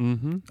 threes.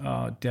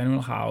 Mm-hmm.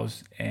 Daniel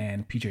House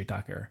and PJ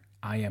Tucker,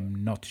 I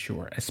am not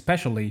sure.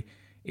 Especially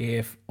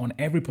if on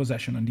every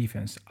possession on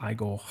defense, I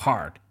go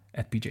hard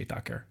at PJ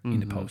Tucker in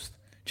the post.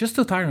 Just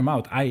to tire him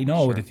out. I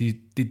know that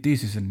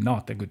this is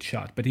not a good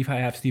shot. But if I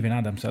have Steven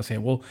Adams, I'll say,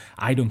 well,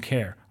 I don't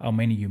care how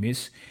many you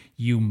miss.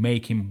 You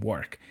make him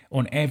work.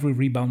 On every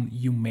rebound,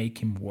 you make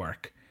him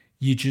work.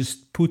 You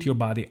just put your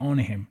body on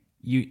him.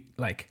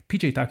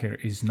 PJ Tucker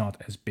is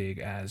not as big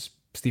as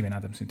Steven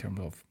Adams in terms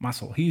of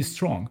muscle. He is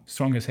strong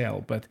as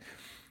hell, but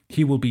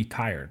he will be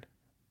tired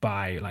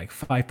by like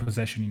 5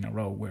 possessions in a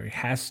row where he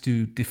has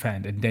to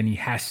defend and then he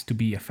has to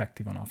be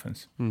effective on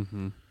offense.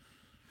 Mm-hmm.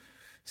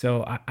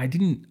 So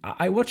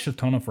I watched a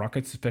ton of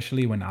Rockets,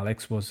 especially when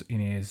Alex was in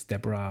his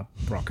Deborah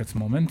Rockets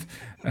moment,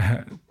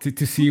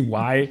 to see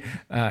why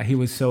he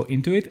was so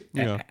into it.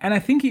 Yeah. And I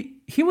think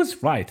he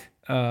was right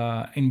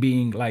in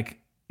being like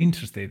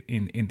interested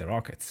in the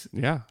Rockets.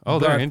 Yeah. Oh,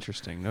 they're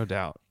interesting, no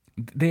doubt.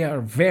 They are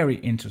very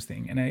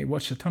interesting. And I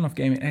watched a ton of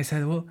games and I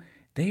said, well,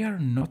 they are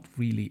not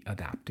really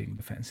adapting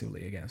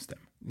defensively against them.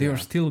 They are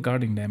still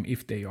guarding them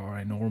if they are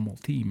a normal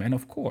team. And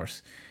of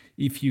course,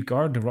 if you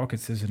guard the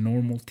Rockets as a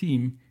normal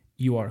team,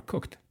 you are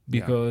cooked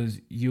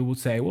because you would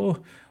say,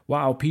 well,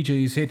 wow, PJ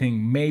is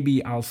hitting,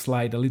 maybe I'll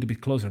slide a little bit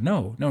closer.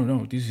 No,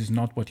 this is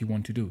not what you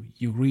want to do.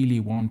 You really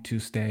want to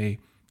stay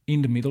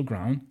in the middle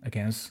ground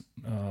against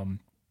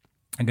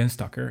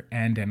Tucker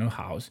and Daniel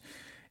House,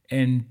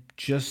 and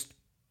just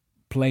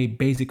play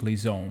basically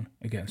zone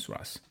against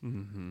Russ,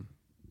 and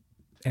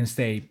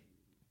stay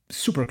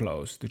super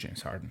close to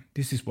James Harden.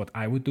 This is what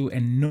I would do,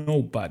 and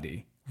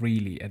nobody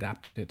really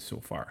adapted so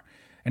far.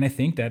 And I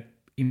think that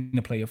in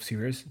the playoff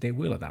series, they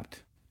will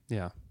adapt.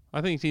 Yeah. I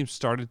think teams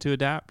started to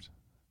adapt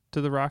to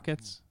the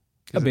Rockets.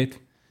 A bit.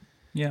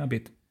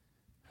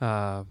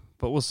 But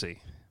we'll see.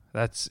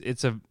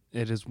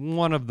 It is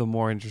one of the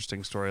more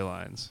interesting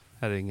storylines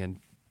heading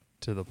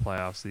into the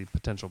playoffs, the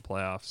potential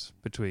playoffs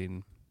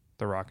between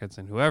the Rockets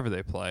and whoever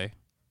they play.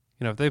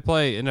 You know, if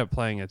they end up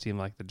playing a team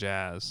like the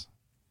Jazz,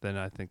 then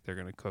I think they're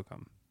going to cook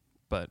them.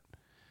 But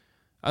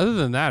other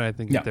than that, I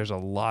think that there's a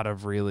lot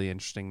of really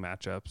interesting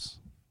matchups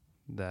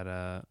that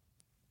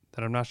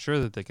I'm not sure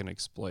that they can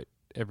exploit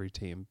every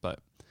team. But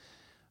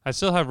I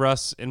still have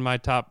Russ in my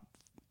top.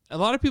 A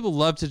lot of people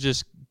love to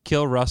just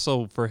kill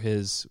Russell for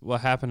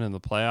what happened in the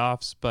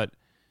playoffs, but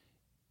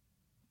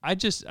I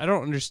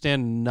don't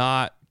understand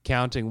not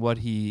counting what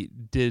he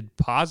did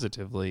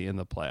positively in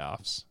the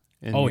playoffs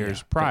in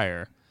years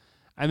prior.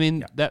 I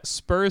mean, that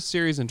Spurs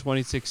series in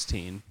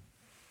 2016,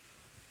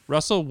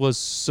 Russell was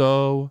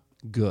so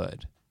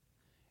good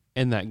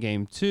in that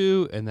game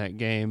 2, in that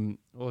game,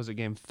 what was it,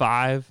 game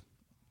 5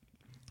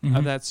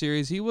 of that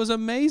series. He was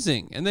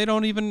amazing, and they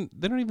don't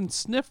even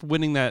sniff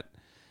winning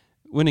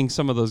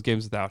some of those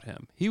games without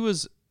him.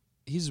 He's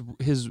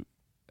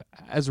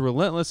as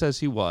relentless as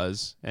he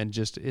was, and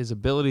just his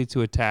ability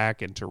to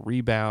attack and to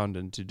rebound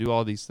and to do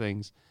all these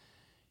things,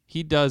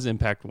 he does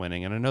impact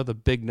winning. And I know the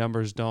big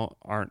numbers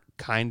aren't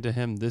kind to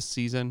him this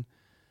season,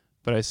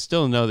 but I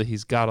still know that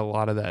he's got a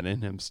lot of that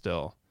in him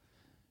still.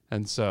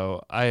 And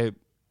so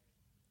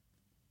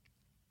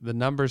the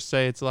numbers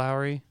say it's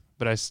Lowry,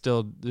 but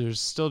there's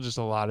still just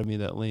a lot of me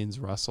that leans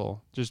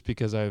Russell, just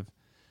because I've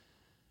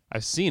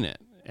seen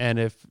it. And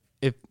a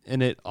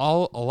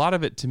lot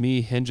of it to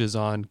me hinges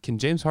on, can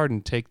James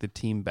Harden take the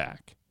team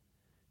back?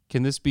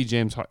 Can this be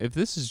if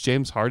this is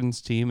James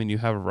Harden's team and you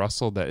have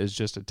Russell that is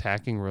just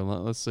attacking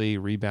relentlessly,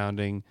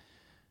 rebounding,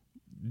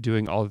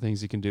 doing all the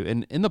things he can do.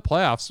 And in the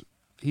playoffs,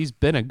 he's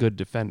been a good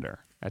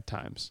defender at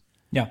times.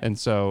 Yeah. And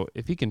so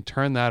if he can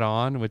turn that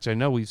on, which I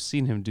know we've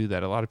seen him do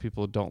that, a lot of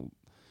people don't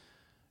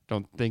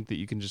think that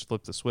you can just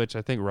flip the switch.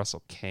 I think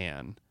Russell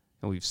can,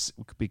 and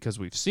because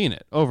we've seen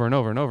it over and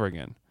over and over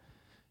again.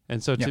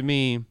 And so to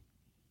me,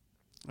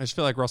 I just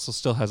feel like Russell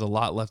still has a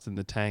lot left in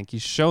the tank.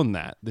 He's shown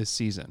that this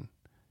season,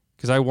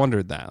 because I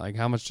wondered that, like,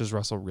 how much does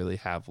Russell really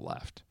have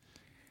left?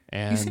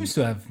 And he seems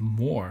to have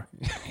more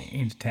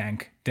in the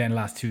tank than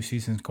last 2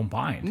 seasons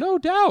combined. No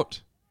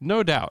doubt.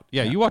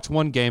 Yeah, you watch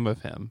one game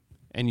of him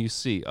and you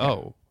see,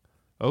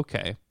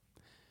 okay,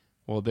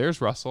 well,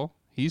 there's Russell.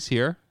 He's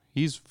here.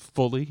 He's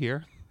fully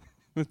here.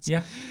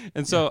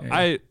 And so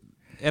I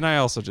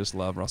also just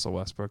love Russell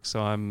Westbrook.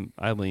 So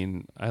I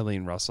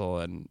lean Russell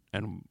and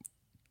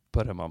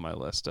put him on my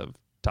list of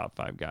top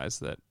 5 guys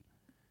that,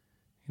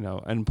 you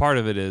know, and part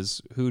of it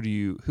is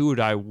who would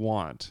I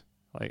want,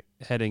 like,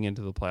 heading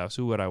into the playoffs?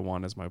 Who would I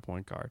want as my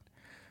point guard?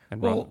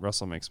 And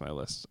Russell makes my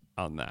list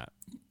on that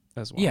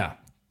as well. Yeah.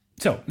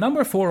 So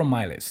number 4 on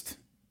my list.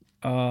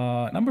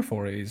 Number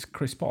 4 is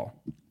Chris Paul.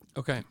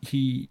 Okay.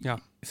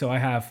 So I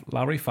have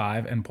Lowry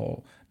 5 and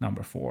Paul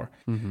number 4.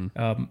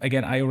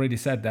 Again, I already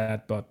said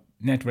that, but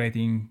net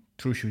rating,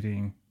 true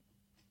shooting,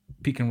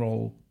 pick and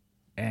roll,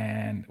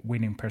 and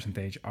winning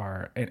percentage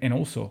are, and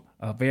also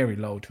a very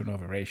low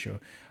turnover ratio,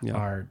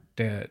 are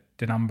the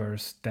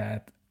numbers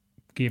that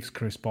gives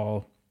Chris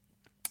Paul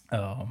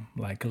a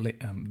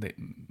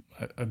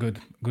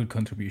good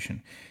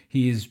contribution.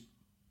 He is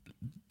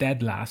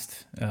dead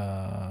last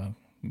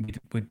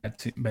with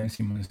Ben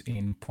Simmons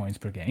in points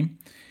per game,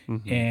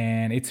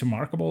 and it's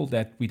remarkable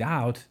that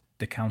without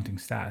the counting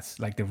stats,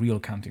 like the real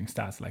counting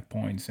stats, like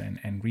points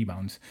and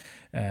rebounds,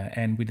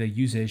 and with a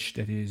usage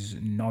that is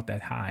not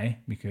that high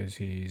because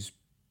he's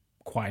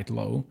quite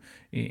low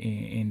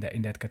in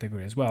that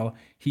category as well,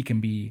 he can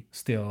be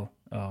still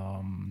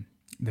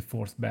the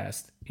 4th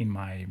best in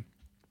my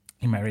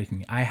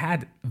rating. I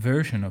had a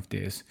version of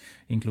this,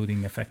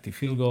 including effective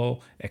field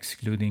goal,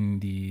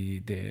 excluding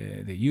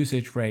the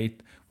usage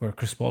rate, where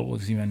Chris Paul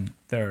was even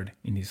 3rd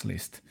in this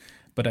list.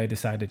 But I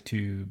decided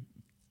to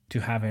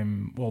have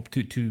him,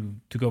 to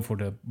go for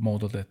the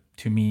model that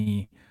to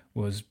me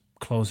was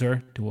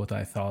closer to what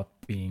I thought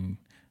being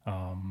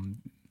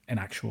an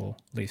actual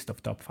list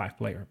of top 5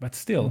 player. But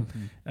still,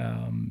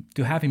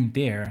 to have him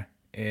there,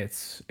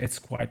 it's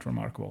quite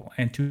remarkable.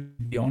 And to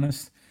be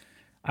honest,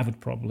 I would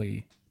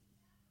probably,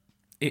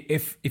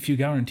 if you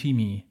guarantee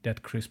me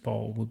that Chris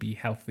Paul will be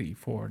healthy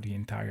for the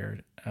entire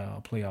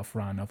playoff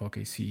run of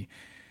OKC,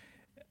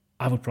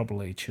 I would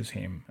probably choose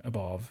him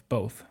above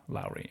both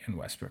Lowry and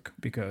Westbrook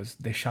because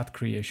the shot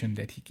creation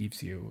that he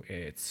gives you,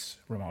 it's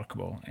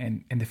remarkable.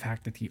 And the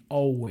fact that he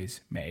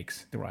always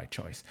makes the right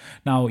choice.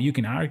 Now, you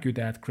can argue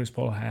that Chris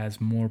Paul has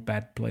more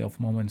bad playoff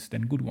moments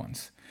than good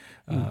ones.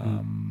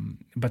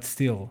 But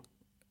still,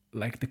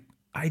 like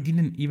I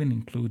didn't even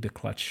include the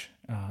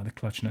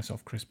clutchness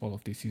of Chris Paul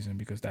of this season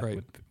because that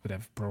would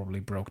have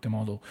probably broke the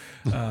model.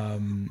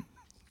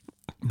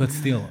 But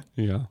still,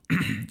 Yeah.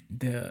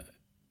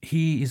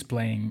 He is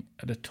playing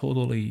at a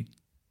totally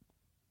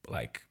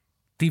like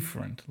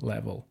different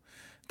level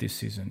this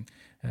season.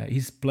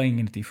 He's playing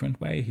in a different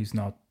way. He's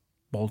not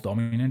ball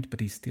dominant, but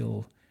he's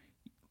still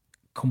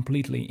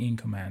completely in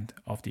command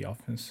of the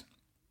offense.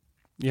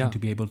 Yeah. And to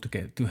be able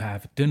to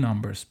have the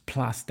numbers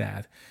plus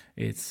that,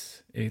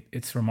 it's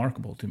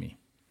remarkable to me.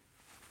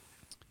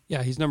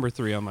 Yeah, he's number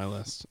 3 on my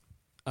list.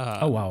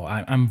 Oh wow,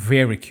 I'm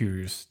very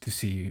curious to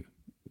see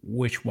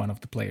which one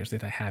of the players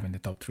that I have in the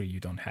top 3 you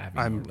don't have in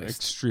your I'm list.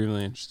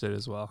 extremely interested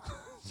as well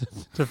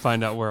to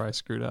find out where I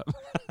screwed up.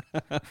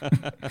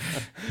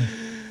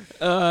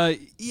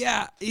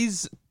 Yeah,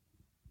 he's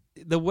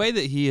the way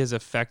that he has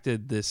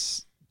affected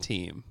this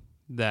team.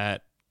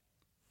 That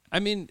I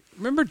mean,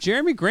 remember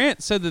Jeremy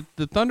Grant said that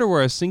the Thunder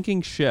were a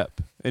sinking ship,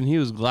 and he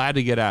was glad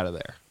to get out of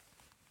there.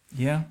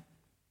 Yeah.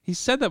 He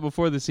said that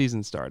before the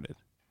season started,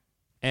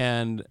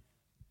 and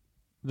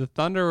the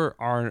Thunder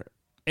are.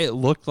 It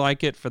looked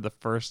like it for the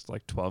first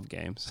 12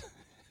 games.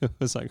 It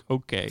was like,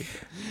 okay,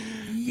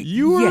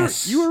 you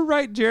were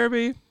right,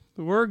 Jeremy.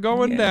 We're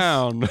going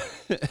down.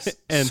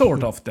 And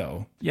sort of,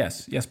 though.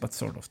 Yes, but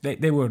sort of.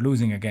 They were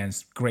losing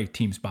against great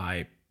teams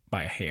by a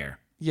hair.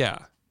 Yeah,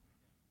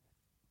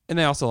 and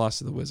they also lost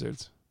to the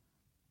Wizards.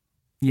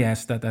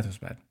 Yes, that was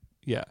bad.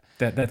 Yeah,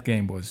 that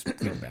game was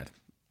really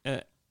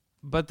bad.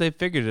 But they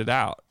figured it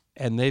out,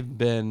 and they've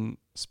been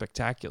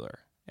spectacular.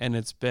 And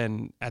it's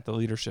been at the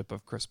leadership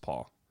of Chris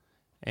Paul.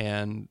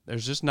 And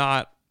there's just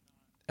not,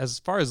 as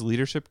far as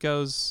leadership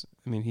goes,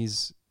 I mean,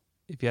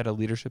 if you had a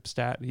leadership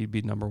stat, he'd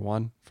be number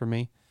 1 for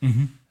me,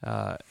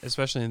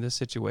 especially in this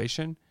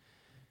situation.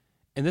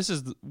 And this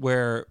is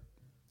where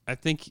I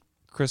think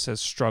Chris has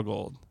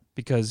struggled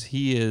because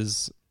he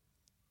has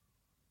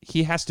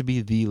to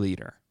be the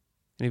leader.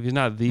 And if he's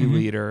not the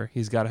leader,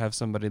 he's got to have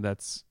somebody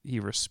he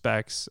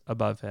respects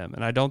above him.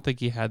 And I don't think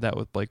he had that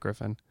with Blake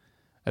Griffin.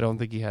 I don't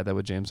think he had that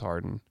with James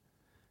Harden.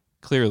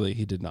 Clearly,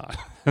 he did not.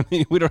 I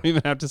mean, we don't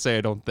even have to say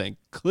I don't think.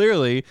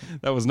 Clearly,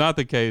 that was not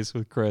the case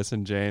with Chris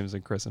and James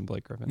and Chris and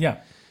Blake Griffin.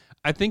 Yeah.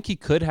 I think he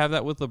could have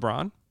that with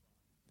LeBron.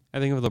 I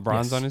think if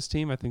LeBron's on his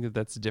team, I think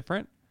that's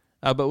different.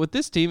 But with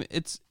this team,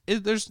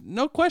 there's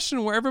no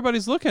question where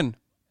everybody's looking.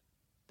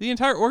 The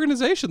entire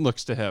organization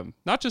looks to him.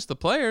 Not just the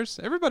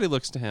players. Everybody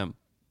looks to him.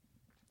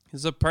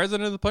 He's the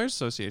president of the Players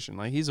Association.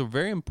 He's a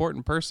very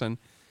important person.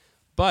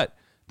 But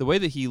the way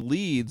that he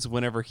leads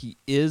whenever he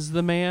is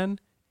the man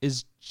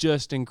is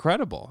just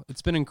incredible.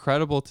 It's been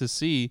incredible to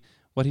see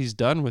what he's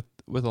done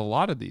with a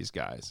lot of these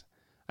guys.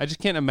 I just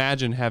can't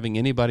imagine having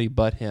anybody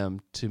but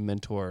him to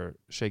mentor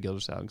Shai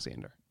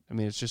Gilgeous-Alexander. I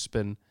mean, it's just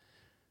been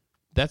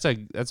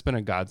that's been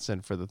a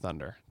godsend for the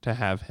Thunder to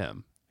have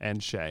him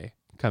and Shai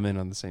come in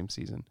on the same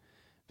season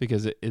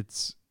because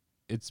it's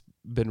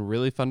been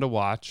really fun to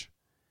watch,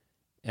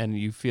 and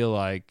you feel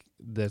like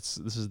this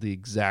is the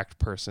exact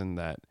person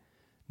that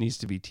needs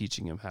to be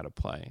teaching him how to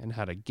play and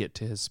how to get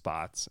to his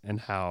spots and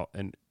how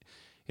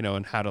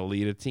to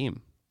lead a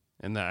team.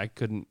 And that I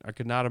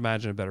could not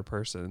imagine a better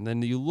person. And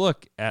then you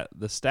look at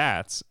the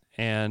stats,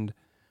 and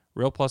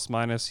real plus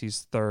minus,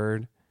 he's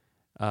 3rd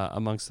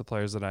amongst the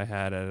players that I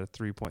had at a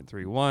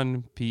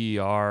 3.31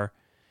 PER.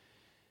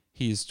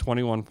 He's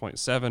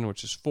 21.7,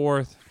 which is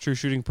 4th. True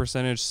shooting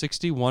percentage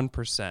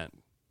 61%.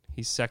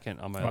 He's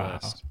 2nd on my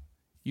list.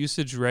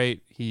 Usage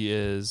rate,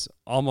 he's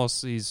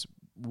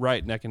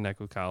right neck and neck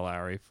with Kyle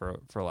Lowry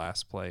for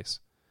last place.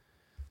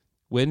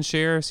 Win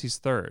shares, he's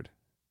 3rd,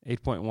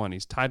 8.1.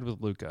 He's tied with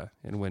Luka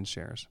in win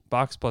shares.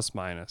 Box plus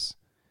minus,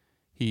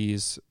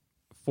 he's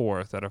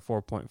 4th at a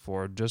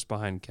 4.4, just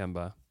behind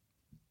Kemba.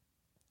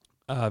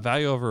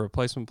 Value over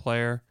replacement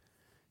player,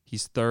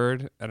 he's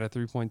 3rd at a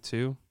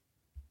 3.2.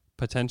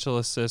 Potential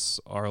assists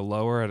are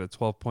lower at a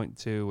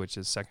 12.2, which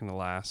is 2nd to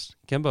last.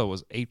 Kemba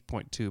was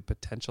 8.2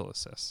 potential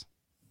assists.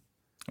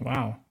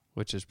 Wow.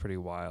 Which is pretty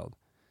wild.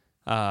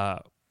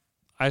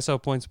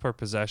 ISO points per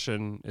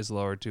possession is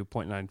lower to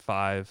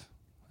 0.95,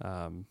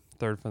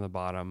 3rd from the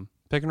bottom.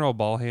 Pick and roll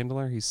ball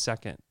handler, he's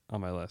 2nd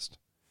on my list,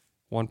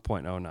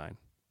 1.09.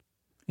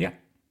 Yeah.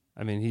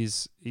 I mean,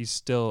 he's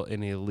still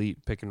an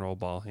elite pick and roll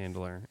ball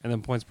handler. And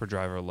then points per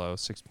drive are low,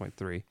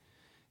 6.3.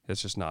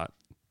 It's just not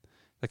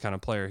the kind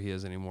of player he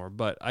is anymore.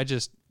 But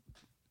if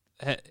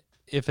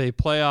a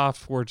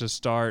playoff were to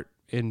start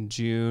in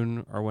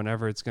June or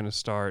whenever it's going to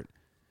start,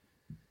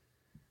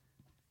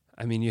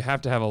 I mean, you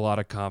have to have a lot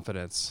of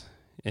confidence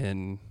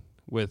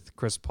with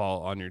Chris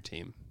Paul on your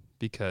team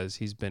because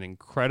he's been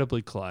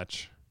incredibly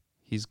clutch.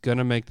 He's going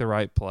to make the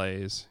right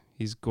plays.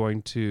 He's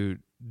going to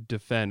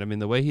defend. I mean,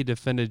 the way he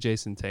defended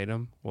Jason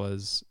Tatum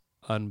was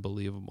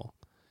unbelievable.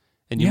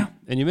 And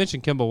you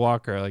mentioned Kemba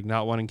Walker, like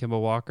not wanting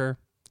Kemba Walker.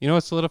 You know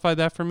what solidified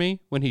that for me?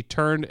 When he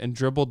turned and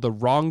dribbled the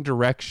wrong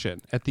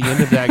direction at the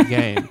end of that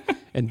game,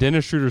 and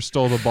Dennis Schroeder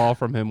stole the ball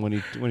from him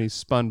when he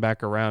spun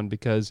back around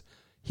because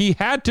he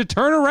had to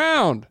turn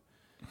around.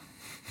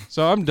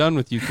 So I'm done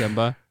with you,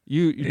 Kemba.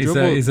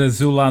 It's a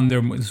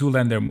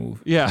Zoolander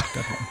move. Yeah,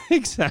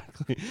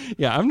 exactly.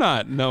 Yeah, I'm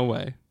not. No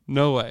way.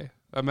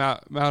 I'm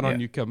out on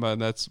you, Kemba,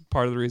 and that's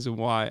part of the reason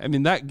why. I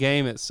mean, that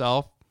game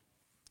itself,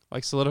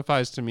 like,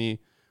 solidifies to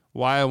me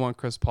why I want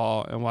Chris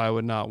Paul and why I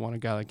would not want a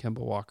guy like Kemba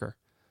Walker,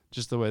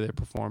 just the way they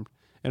performed.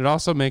 And it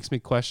also makes me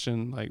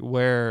question, like,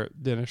 where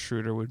Dennis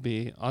Schroeder would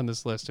be on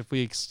this list. If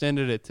we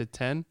extended it to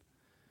 10,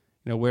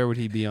 where would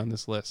he be on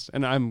this list?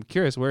 And I'm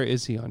curious, where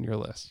is he on your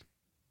list?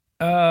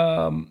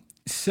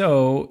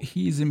 So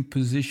he's in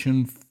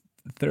position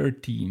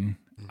 13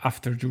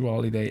 after Drew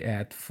Holiday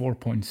at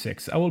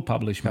 4.6. I will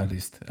publish my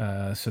list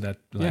so that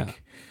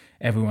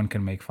everyone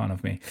can make fun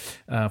of me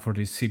for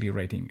this silly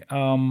rating.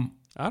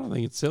 I don't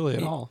think it's silly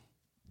at all.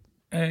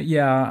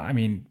 I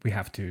mean, we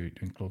have to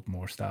include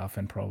more stuff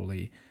and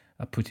probably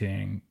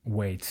putting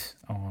weights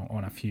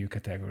on a few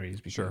categories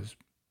because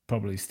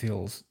probably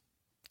steals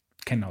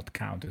cannot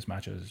count as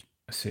much as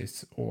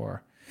assists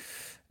or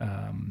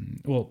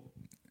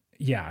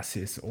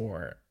assists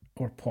or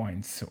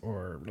points,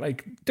 or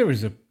like there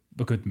is a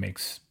good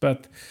mix,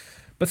 but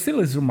still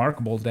it's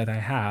remarkable that I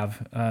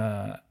have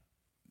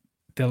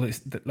the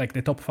list, like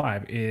the top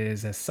 5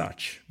 is as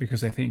such,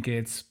 because I think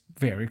it's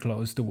very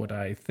close to what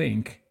I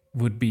think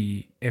would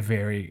be a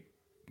very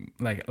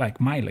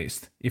like my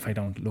list if I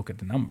don't look at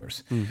the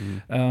numbers.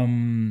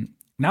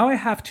 Now I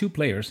have 2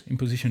 players in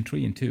position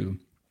 3 and 2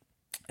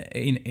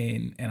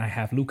 and I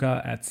have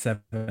Luka at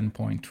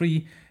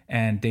 7.3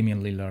 and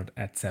Damian Lillard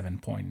at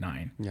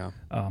 7.9. Yeah.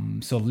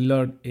 So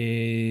Lillard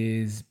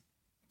is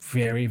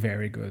very,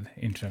 very good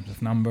in terms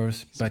of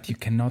numbers, but you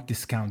cannot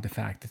discount the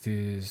fact that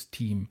his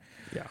team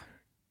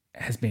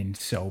has been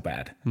so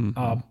bad.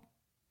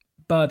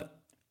 But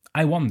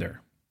I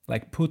wonder,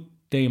 like, put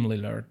Dame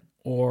Lillard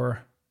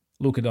or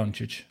Luka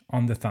Doncic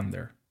on the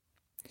Thunder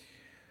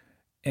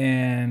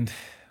and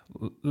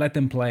let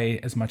them play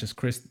as much as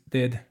Chris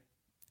did.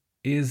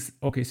 Is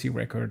OKC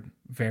record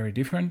very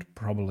different?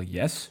 Probably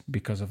yes,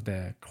 because of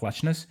the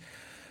clutchness.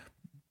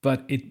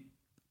 But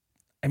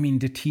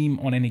the team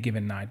on any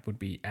given night would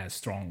be as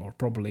strong, or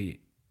probably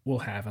will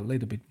have a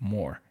little bit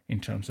more in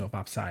terms of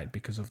upside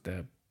because of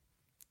the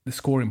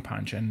scoring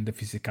punch and the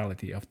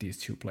physicality of these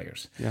 2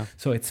 players. Yeah.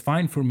 So it's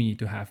fine for me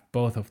to have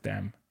both of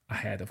them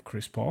ahead of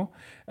Chris Paul.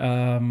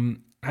 I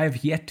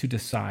have yet to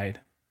decide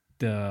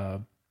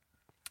the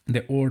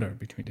order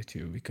between the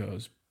 2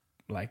 because,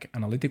 like,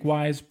 analytic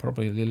wise,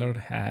 probably Lillard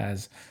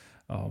has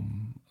a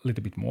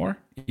little bit more.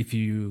 If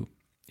you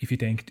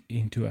take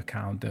into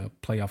account the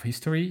playoff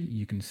history,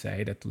 you can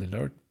say that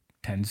Lillard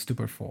tends to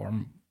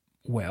perform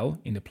well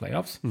in the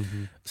playoffs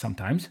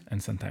sometimes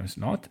and sometimes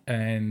not.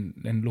 And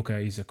Luka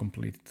is a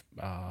complete,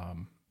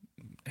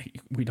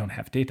 we don't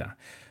have data.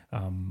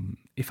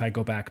 If I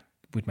go back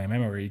with my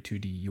memory to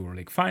the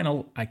EuroLeague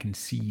final, I can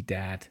see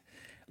that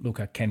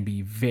Luka can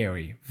be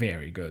very,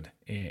 very good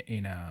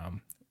in a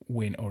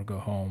win or go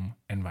home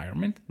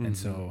environment. And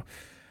so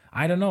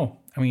I don't know.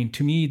 I mean,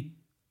 to me,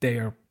 they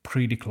are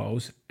pretty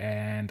close,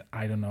 and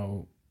I don't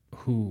know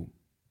who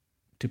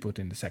to put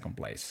in the second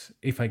place.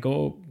 If I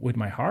go with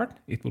my heart,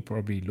 it will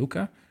probably be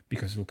Luka,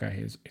 because Luka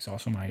is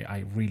awesome.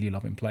 I really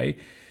love him play.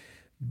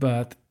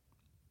 But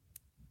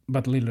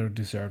Lillard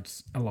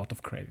deserves a lot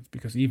of credit,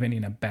 because even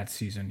in a bad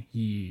season,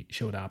 he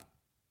showed up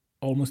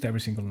almost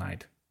every single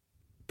night,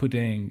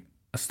 putting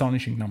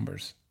astonishing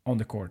numbers on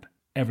the court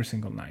every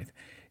single night.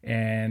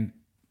 And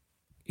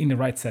in the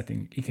right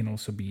setting, he can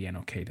also be an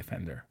okay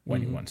defender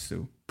when he wants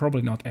to.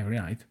 Probably not every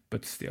night,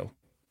 but still.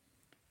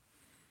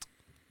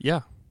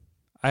 Yeah.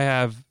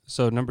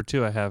 Number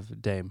 2, I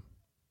have Dame.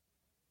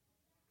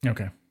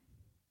 Okay.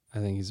 I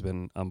think he's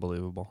been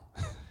unbelievable.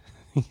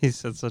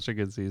 He's had such a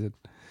good season.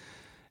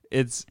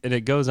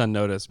 It goes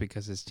unnoticed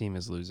because his team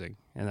is losing,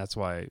 and that's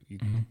why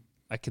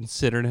I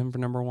considered him for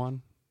number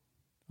 1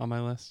 on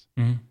my list.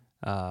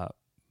 But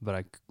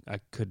I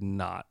could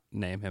not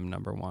name him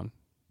number 1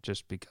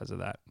 just because of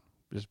that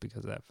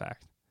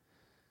fact.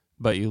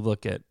 But you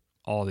look at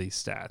all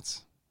these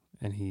stats,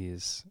 and he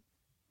is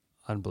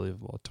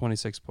unbelievable.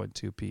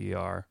 26.2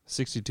 PER,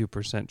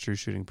 62% true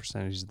shooting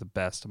percentage is the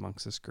best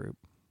amongst this group.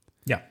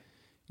 Yeah.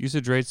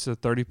 Usage rates to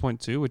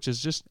 30.2, which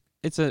is just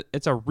it's a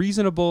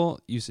reasonable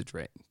usage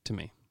rate to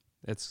me.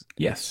 It's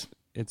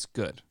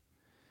good.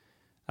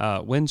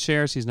 Win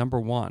shares, he's number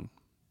 1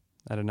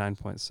 at a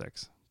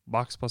 9.6.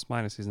 Box plus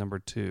minus, he's number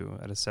 2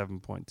 at a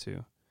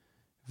 7.2.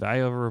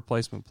 Value over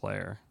replacement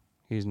player,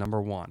 he's number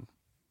 1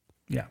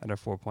 at a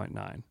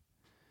 4.9.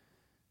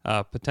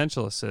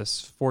 Potential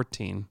assists,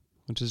 14,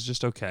 which is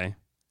just okay.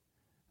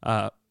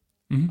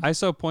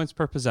 ISO points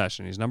per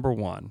possession, he's number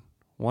 1,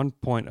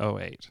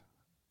 1.08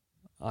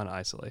 on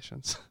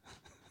isolations.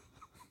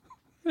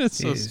 It's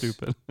so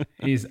stupid.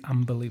 He's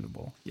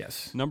unbelievable,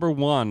 yes. Number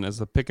 1 is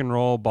the pick and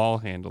roll ball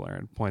handler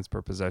in points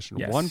per possession,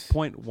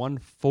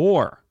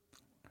 1.14.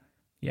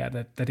 Yeah,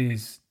 that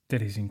is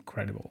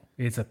incredible.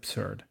 It's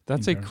absurd.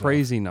 That's in a terms of-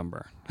 crazy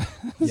number.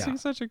 That's Yeah.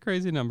 such a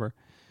crazy number.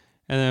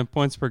 And then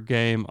points per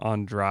game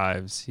on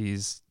drives,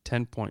 he's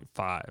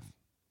 10.5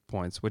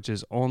 points, which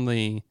is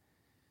only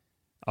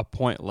a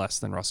point less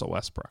than Russell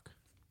Westbrook.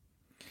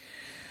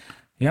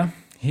 Yeah,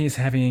 he's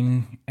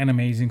having an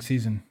amazing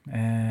season,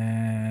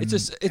 and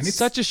It's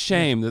such a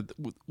shame that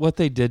what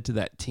they did to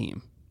that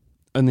team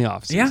in the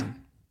offseason.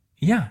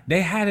 Yeah,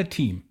 they had a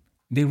team.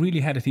 They really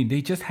had a team.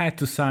 They just had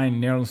to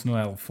sign Nerlens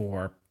Noel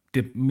for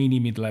the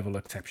mid-level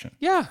exception.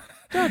 Yeah.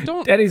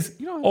 Don't That is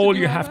you don't all do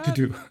you all have to that.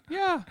 do.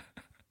 Yeah.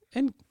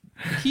 And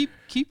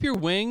keep your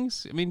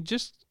wings. I mean,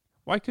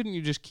 why couldn't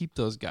you just keep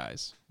those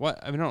guys? What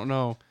I don't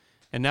know.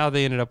 And now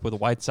they ended up with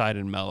Whiteside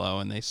and Melo,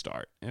 and they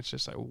start. And it's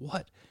just like,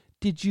 what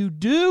did you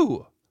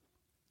do?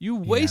 You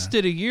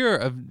wasted a year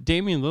of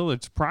Damian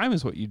Lillard's prime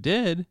is what you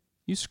did.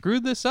 You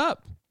screwed this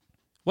up.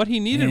 What he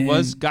needed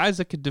was guys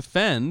that could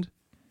defend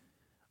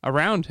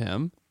around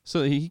him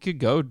so that he could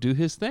go do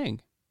his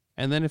thing.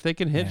 And then if they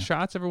can hit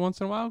shots every once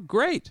in a while,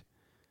 great.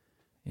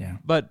 Yeah.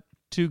 But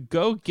to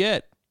go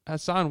get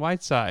Hassan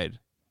Whiteside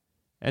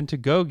and to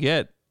go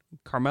get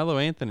Carmelo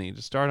Anthony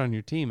to start on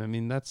your team, I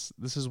mean, this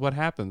is what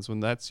happens when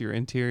that's your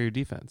interior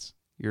defense.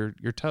 You're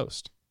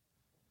toast.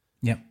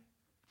 Yeah.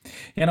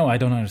 Yeah, no, I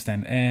don't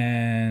understand.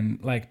 And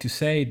like to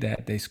say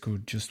that they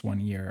screwed just 1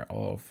 year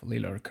of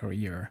Lillard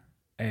career,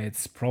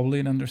 it's probably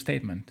an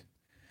understatement.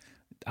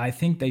 I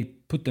think they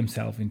put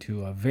themselves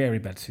into a very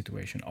bad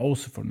situation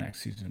also for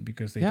next season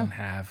because they don't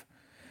have,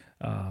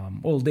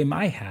 they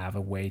might have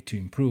a way to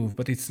improve,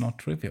 but it's not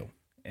trivial.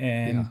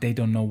 And they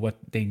don't know what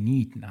they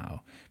need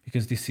now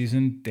because this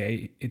season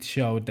it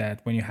showed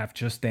that when you have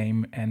just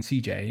Dame and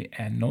CJ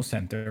and no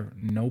center,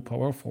 no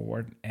power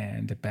forward,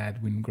 and a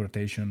bad wing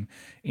rotation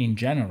in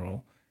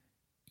general,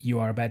 you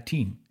are a bad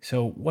team.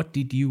 So what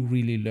did you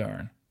really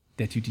learn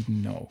that you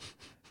didn't know?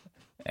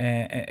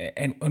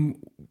 And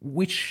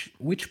which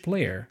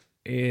player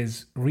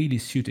is really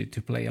suited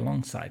to play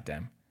alongside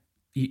them?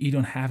 You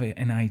don't have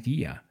an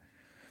idea,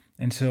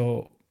 and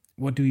so.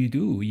 What do?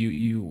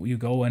 You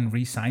go and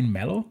re-sign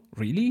Melo?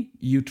 Really?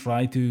 You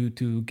try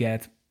to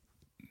get,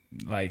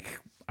 like,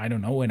 I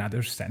don't know,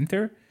 another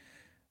center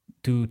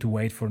to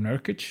wait for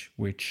Nurkic,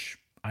 which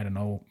I don't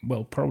know.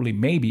 Well, probably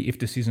maybe if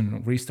the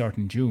season restart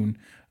in June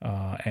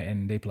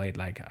and they played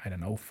like, I don't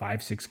know,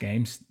 5-6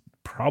 games,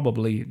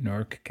 probably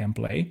Nurk can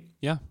play.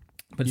 Yeah.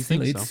 But You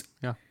still, think so?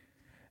 Yeah.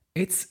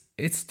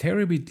 it's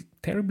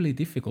terribly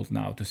difficult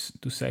now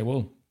to say,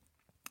 well,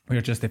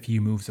 we're just a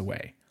few moves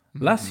away.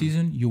 Last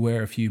season, you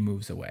were a few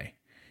moves away.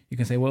 You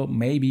can say, well,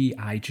 maybe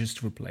I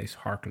just replace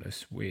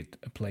Harkless with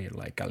a player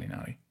like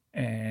Gallinari,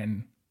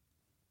 and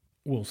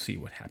we'll see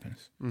what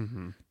happens.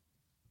 Mm-hmm.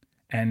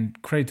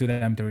 And credit to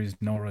them, there is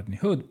no Rodney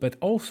Hood, but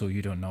also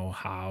you don't know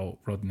how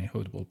Rodney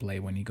Hood will play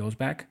when he goes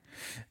back.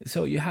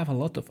 So you have a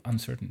lot of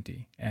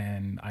uncertainty,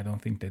 and I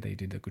don't think that they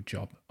did a good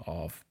job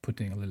of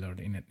putting Lillard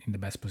in the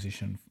best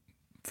position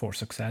for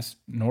success,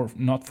 nor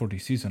not for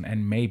this season,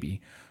 and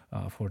maybe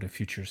for the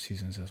future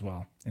seasons as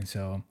well. And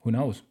so who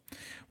knows?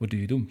 What do?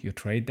 You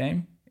trade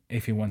Dame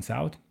if he wants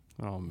out?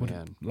 Oh,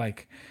 man.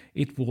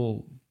 It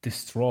will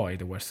destroy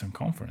the Western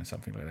Conference,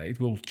 something like that. It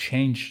will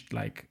change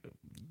like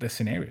the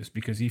scenarios,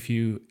 because if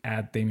you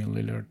add Damian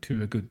Lillard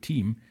to a good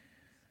team,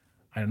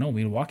 I don't know,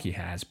 Milwaukee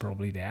has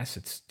probably the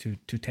assets to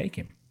take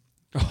him.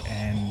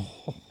 And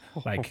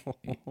like,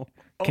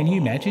 can you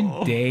imagine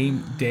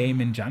Dame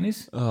and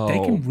Giannis? They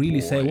can really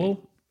say,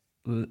 well,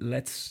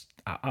 let's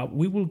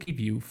we will give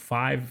you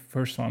 5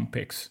 first-round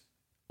picks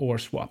or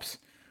swaps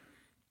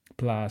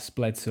plus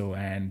Bledsoe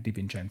and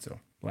DiVincenzo,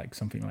 like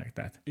something like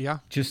that. Yeah.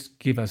 Just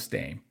give us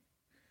Dame.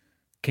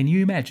 Can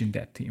you imagine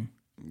that team?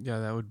 Yeah,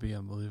 that would be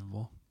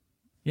unbelievable.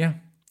 Yeah.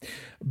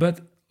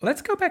 But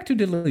let's go back to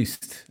the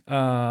list.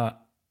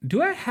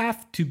 Do I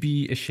have to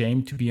be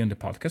ashamed to be on the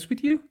podcast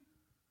with you?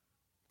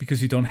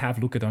 Because you don't have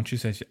Luka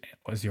Doncic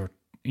as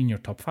in your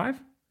top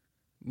 5?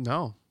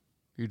 No,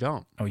 you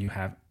don't. Oh, you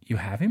have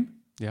him?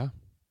 Yeah.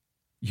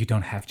 You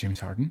don't have James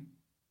Harden?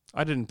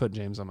 I didn't put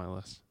James on my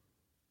list.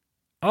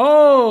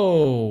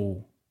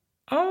 Oh,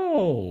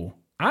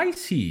 I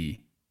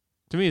see.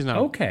 To me, he's not.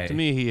 Okay. To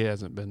me, he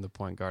hasn't been the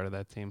point guard of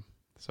that team,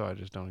 so I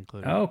just don't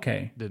include him.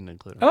 Okay. Didn't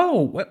include him.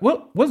 Oh,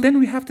 well, then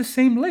we have the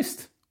same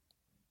list.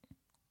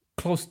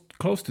 Close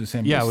to the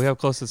same list. Yeah, we have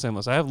close to the same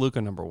list. I have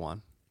Luka number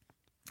 1.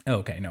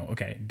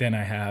 Okay. Then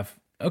I have...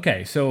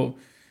 Okay, so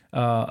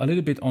a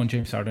little bit on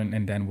James Harden,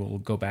 and then we'll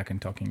go back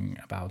and talking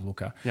about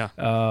Luka. Yeah.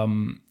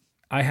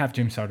 I have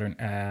James Harden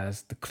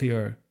as the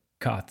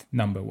clear-cut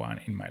number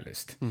 1 in my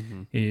list.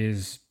 Mm-hmm.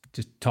 He's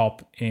just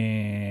top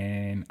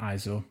in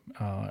ISO.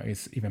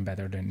 It's even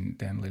better than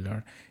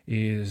Lillard.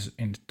 Is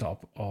in the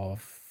top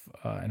of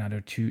other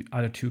two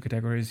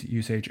categories,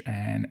 usage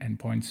and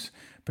points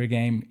per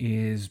game.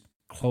 Is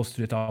close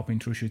to the top in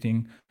true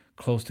shooting,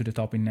 close to the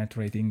top in net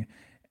rating,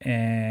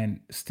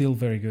 and still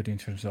very good in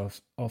terms of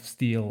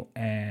steal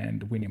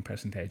and winning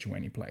percentage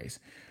when he plays.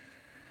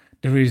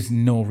 There is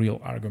no real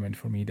argument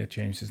for me that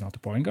James is not a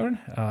point guard,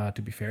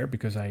 to be fair,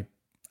 because I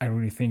I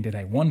really think that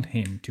I want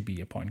him to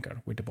be a point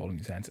guard with the ball in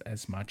his hands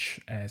as much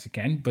as he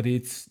can. But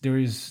there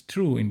is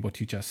true in what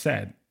you just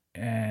said.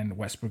 And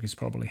Westbrook is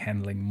probably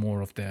handling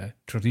more of the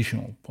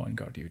traditional point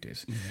guard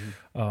duties.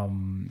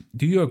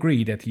 Do you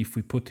agree that if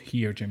we put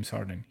here James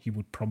Harden, he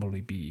would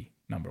probably be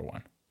number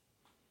one?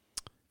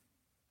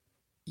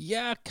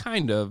 Yeah,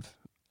 kind of.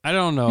 I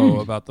don't know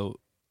about the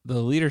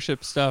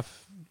leadership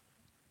stuff.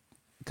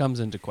 Comes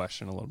into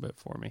question a little bit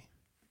for me.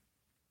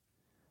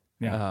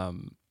 Yeah.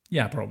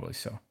 Yeah, probably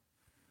so.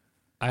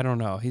 I don't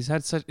know. He's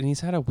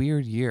had a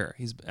weird year.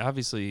 He's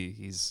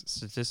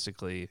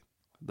statistically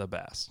the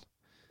best.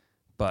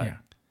 But yeah.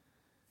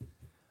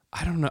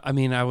 I don't know. I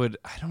mean, I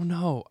don't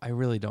know. I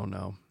really don't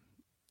know.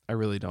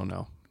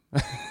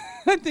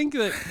 I think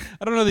that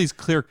I don't know that he's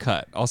clear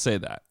cut. I'll say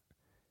that.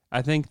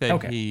 I think that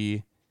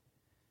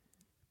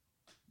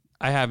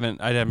I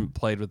haven't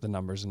played with the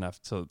numbers enough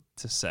to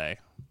say,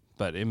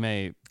 but it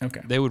may.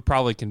 Okay. They would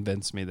probably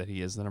convince me that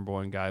he is the number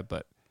one guy,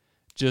 but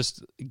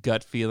just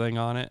gut feeling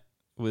on it,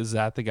 was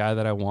that the guy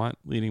that I want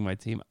leading my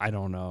team? I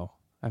don't know.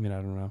 I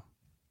don't know.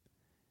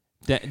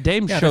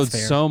 Dame showed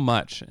so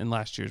much in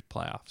last year's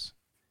playoffs.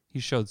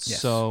 He showed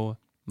so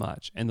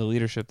much, and the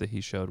leadership that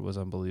he showed was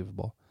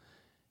unbelievable.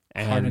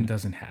 And Harden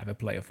doesn't have a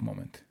playoff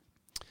moment.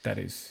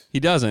 He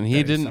doesn't.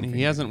 He didn't.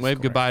 He hasn't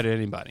waved goodbye to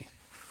anybody.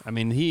 I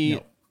mean, he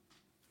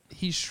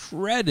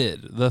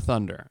shredded the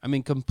Thunder. I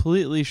mean,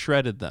 completely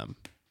shredded them.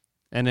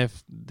 And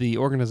if the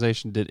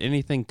organization did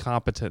anything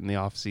competent in the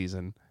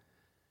offseason,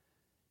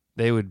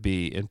 they would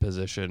be in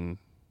position.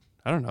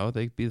 I don't know.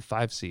 They'd be the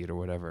 5 seed or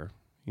whatever.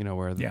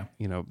 Where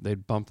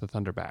they'd bump the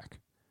Thunder back.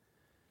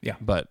 Yeah.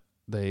 But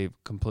they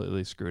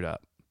completely screwed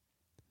up.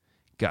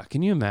 God,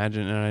 can you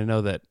imagine? And I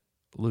know that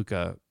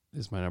Luka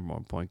is my number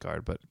one point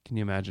guard, but can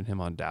you imagine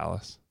him on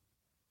Dallas?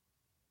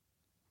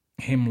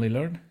 Him,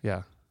 Lillard?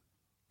 Yeah.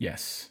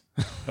 Yes.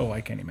 Oh,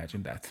 I can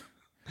imagine that.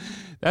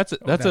 I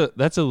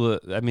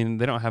mean,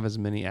 they don't have as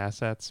many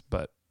assets,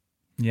 but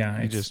yeah,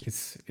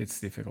 it's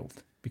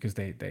difficult because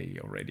they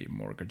already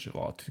mortgage a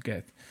lot to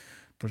get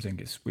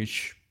Porzingis,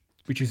 which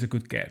is a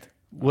good get.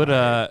 What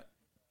if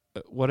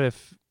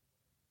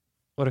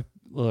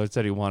Lillard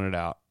said he wanted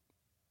out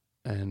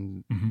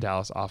and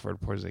Dallas offered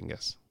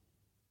Porzingis?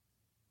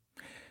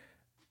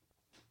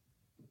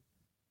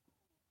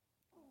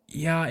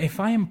 Yeah,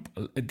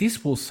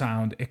 this will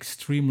sound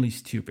extremely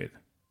stupid,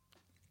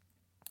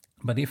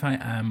 but if I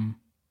have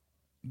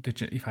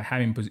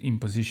him in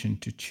position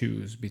to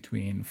choose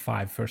between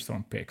 5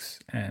 first-round picks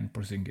and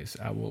Porzingis,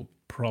 I will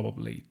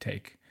probably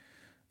take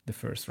the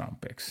first-round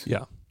picks.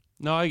 Yeah.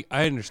 No, I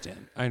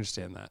understand. I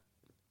understand that.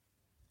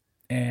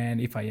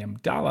 And if I am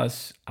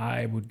Dallas,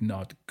 I would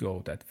not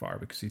go that far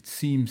because it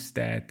seems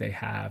that they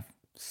have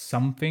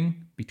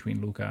something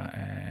between Luka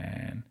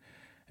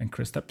and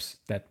Kristaps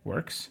that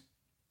works.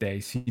 They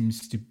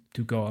seems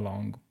to go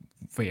along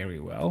very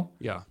well.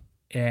 Yeah.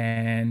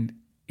 And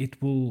it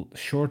will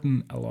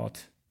shorten a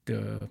lot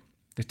the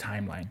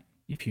timeline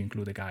if you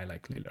include a guy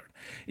like Lillard.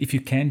 If you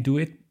can do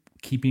it,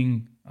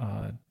 keeping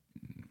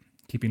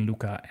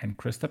Luka and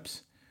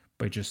Kristaps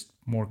by just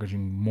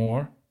mortgaging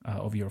more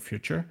of your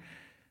future,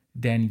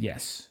 then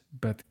yes.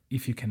 But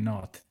if you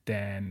cannot,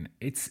 then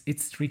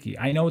it's tricky.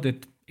 I know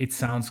that it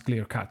sounds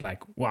clear cut,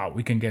 like, wow,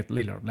 we can get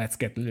Lillard, let's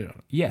get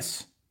Lillard.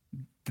 Yes,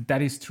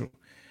 that is true.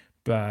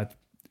 But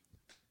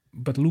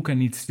Luka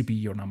needs to be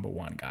your number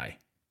one guy.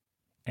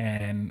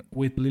 And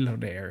with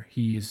Lillard there,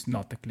 he is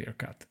not the clear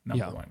cut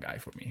number one guy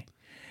for me.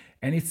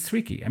 And it's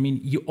tricky. I mean,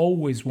 you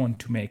always want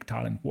to make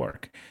talent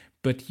work,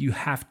 but you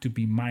have to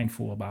be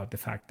mindful about the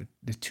fact that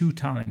the two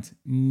talents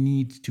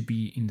need to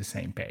be on the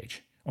same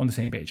page.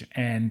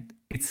 And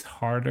it's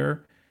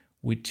harder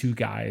with two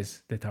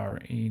guys that are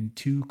in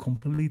two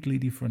completely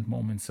different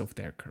moments of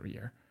their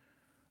career.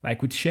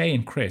 Like with Shai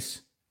and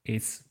Chris,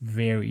 it's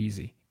very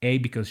easy. A,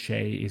 because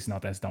Shai is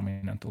not as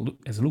dominant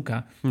as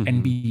Luka,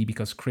 and B,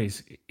 because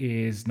Chris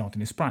is not in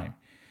his prime.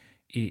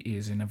 He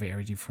is in a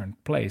very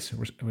different place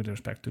with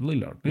respect to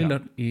Lillard.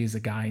 Lillard is a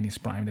guy in his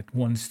prime that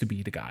wants to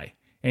be the guy,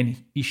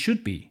 and he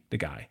should be the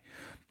guy.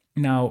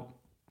 Now,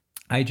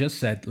 I just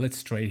said,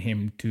 let's trade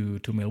him to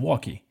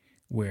Milwaukee,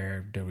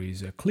 where there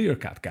is a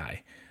clear-cut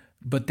guy.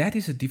 But that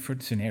is a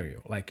different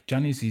scenario. Like,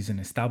 Giannis is an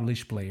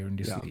established player in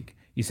this league.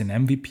 He's an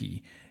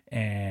MVP,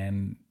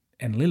 and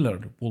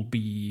Lillard will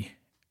be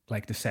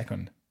like the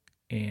second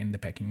in the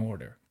pecking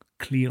order,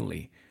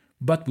 clearly,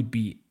 but would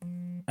be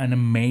an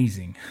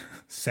amazing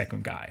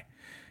second guy.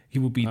 He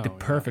would be the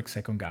perfect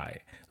second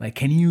guy. Like,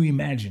 can you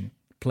imagine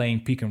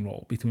playing pick and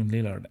roll between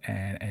Lillard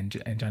and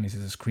Giannis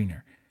as a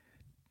screener?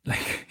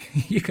 Like,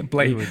 you can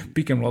play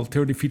pick and roll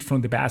 30 feet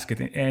from the basket,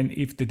 and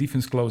if the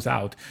defense close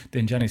out,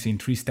 then Giannis in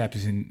 3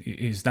 steps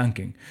is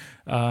dunking.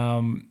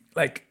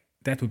 Like,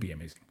 that would be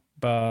amazing.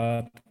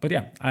 But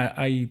yeah,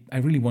 I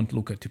really want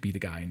Luka to be the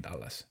guy in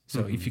Dallas.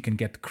 So if you can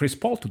get Chris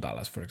Paul to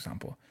Dallas, for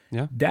example,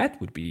 that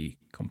would be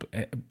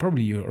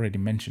probably you already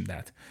mentioned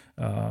that,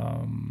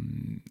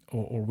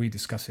 or we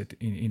discussed it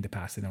in the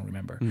past. I don't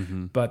remember,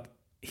 but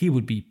he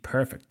would be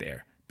perfect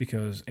there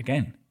because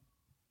again,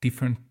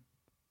 different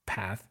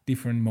path,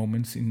 different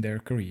moments in their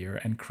career,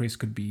 and Chris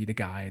could be the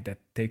guy that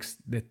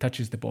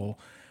touches the ball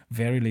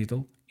very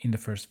little in the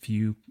first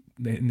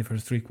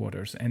 3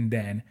 quarters, and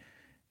then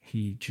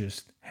he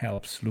just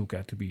helps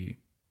Luka to be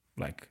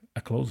like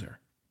a closer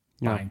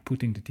by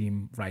putting the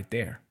team right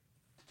there.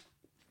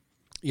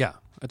 Yeah,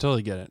 I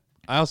totally get it.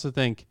 I also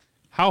think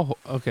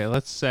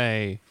let's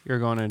say you're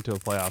going into a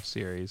playoff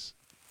series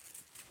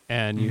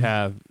and you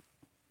have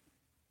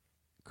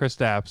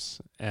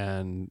Kristaps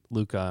and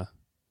Luka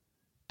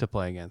to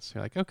play against.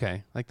 You're like,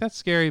 okay, like that's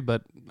scary,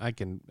 but I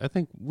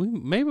think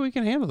maybe we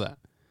can handle that.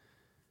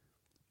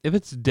 If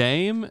it's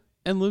Dame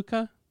and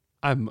Luka,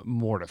 I'm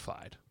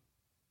mortified.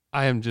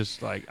 I am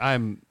just like,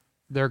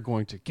 they're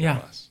going to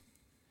kill us.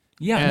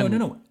 Yeah,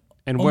 no.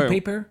 And on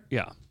paper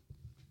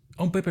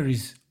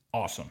is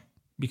awesome.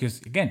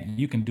 Because, again,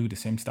 you can do the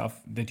same stuff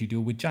that you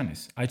do with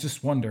Giannis. I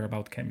just wonder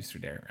about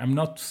chemistry there. I'm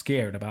not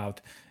scared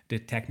about the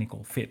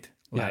technical fit.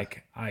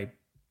 Like, I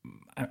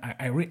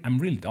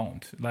really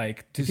don't.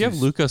 Like, if you have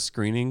Luka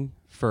screening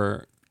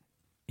for...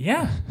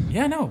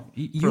 No.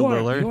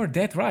 You're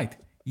dead right.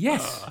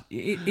 Yes,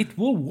 it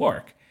will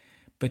work.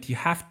 But you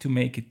have to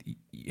make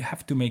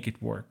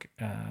it work.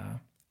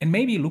 And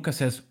maybe Luka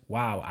says,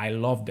 wow, I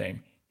love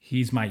Dame.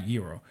 He's my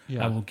hero.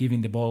 I will give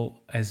him the ball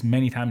as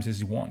many times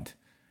as you want.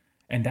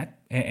 And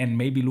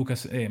maybe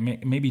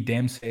maybe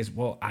Dame says,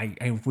 well,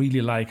 I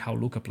really like how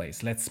Luka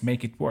plays. Let's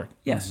make it work.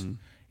 Yes.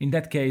 In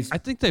that case, I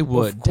think they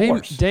would.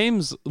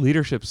 Dame's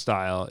leadership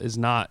style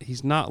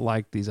he's not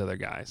like these other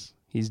guys.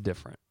 He's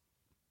different.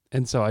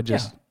 And so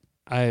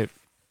I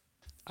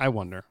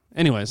wonder.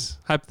 Anyways,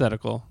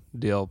 hypothetical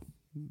deal.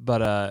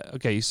 But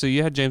okay, so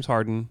you had James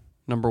Harden,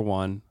 number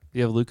 1.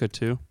 You have Luka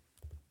 2?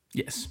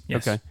 Yes.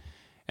 Okay.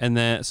 And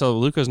then so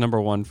Luka's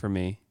number 1 for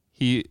me.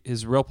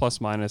 His real plus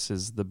minus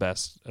is the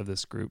best of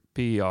this group.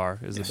 PER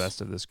is the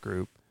best of this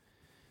group.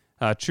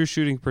 True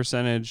shooting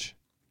percentage,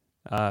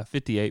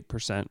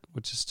 58%,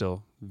 which is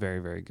still very,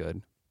 very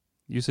good.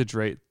 Usage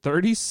rate,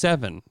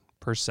 37%,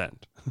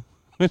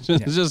 which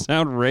is just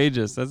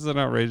outrageous. That's an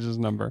outrageous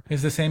number.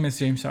 It's the same as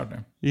James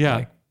Harden.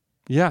 Yeah.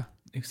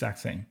 Exact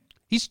same.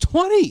 He's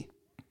 20.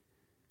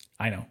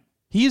 I know.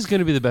 He's going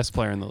to be the best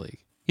player in the league.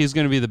 He's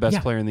going to be the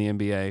best player in the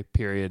NBA,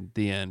 period.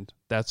 The end.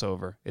 That's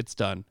over. It's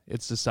done.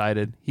 It's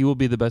decided. He will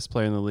be the best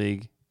player in the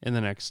league in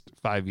the next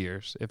 5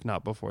 years, if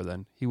not before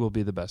then. He will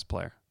be the best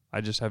player.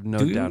 I just have no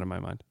doubt in my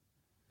mind.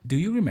 Do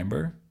you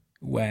remember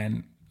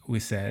when we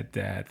said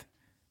that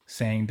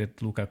saying that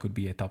Luka could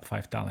be a top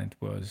 5 talent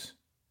was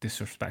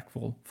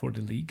disrespectful for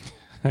the league?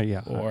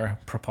 Or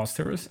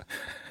preposterous?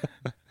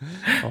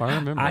 I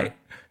remember.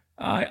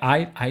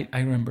 I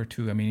remember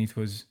too. I mean,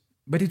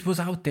 but it was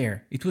out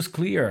there. It was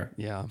clear.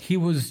 Yeah. He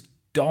was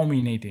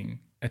dominating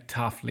a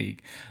tough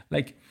league.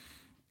 Like,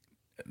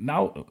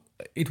 now,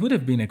 it would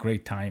have been a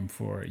great time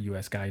for a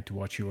US guy to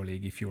watch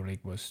EuroLeague if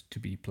EuroLeague was to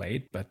be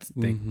played, but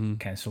they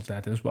canceled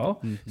that as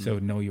well. So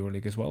no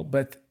EuroLeague as well.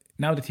 But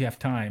now that you have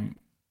time,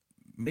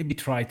 maybe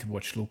try to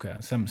watch Luka,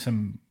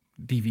 some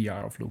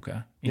DVR of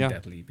Luka in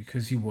that league,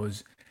 because he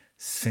was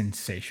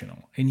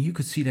sensational. And you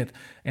could see that.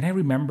 And I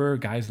remember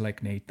guys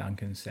like Nate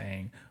Duncan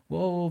saying,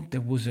 well,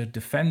 there was a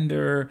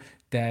defender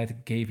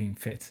that gave him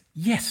fits.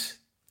 Yes,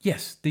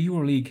 the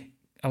EuroLeague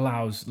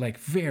allows like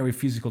very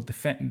physical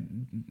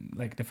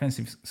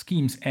defensive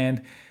schemes,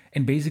 and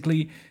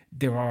basically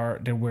there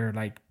were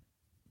like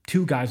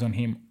 2 guys on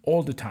him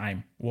all the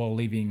time, while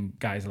leaving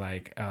guys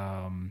like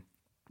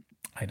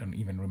I don't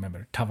even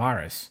remember,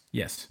 Tavares,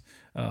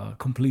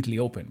 completely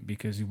open,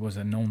 because he was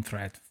a known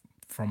threat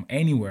from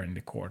anywhere in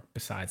the court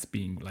besides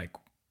being like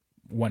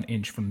 1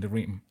 inch from the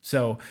rim.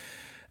 So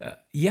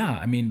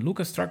I mean,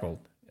 Luka struggled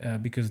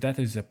because that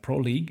is a pro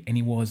league, and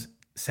he was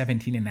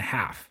 17 and a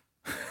half.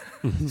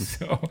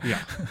 So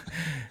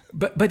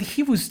but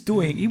he was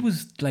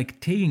like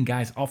taking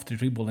guys off the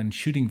dribble and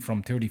shooting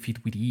from 30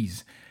 feet with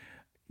ease.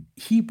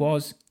 He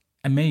was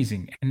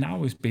amazing, and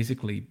now is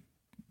basically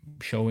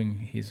showing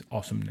his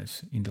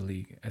awesomeness in the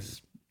league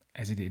as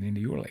he did in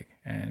the EuroLeague.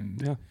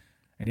 And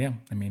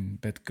I mean,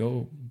 but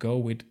go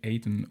with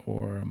Ayton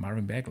or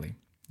Marvin Bagley.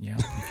 Yeah,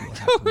 if you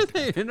go with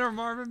Ayton or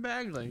Marvin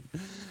Bagley.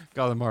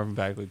 God, the Marvin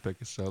Bagley pick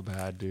is so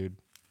bad, dude.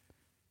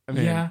 I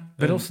mean,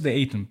 but also the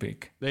Ayton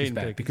pick is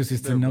bad because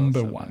it's the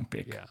number 1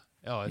 pick. Yeah.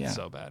 Oh, it's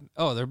so bad.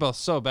 Oh, they're both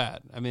so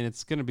bad. I mean,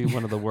 it's going to be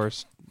one of the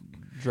worst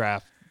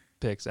draft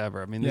picks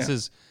ever. I mean, this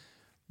is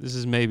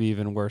maybe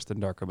even worse than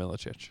Darko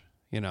Milicic,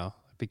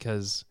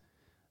 because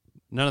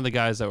none of the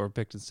guys that were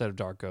picked instead of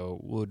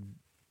Darko would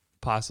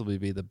possibly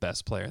be the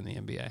best player in the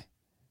NBA.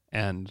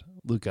 And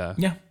Luka,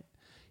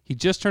 he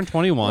just turned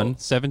 21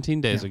 17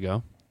 days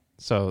ago.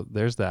 So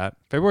there's that.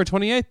 February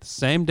 28th,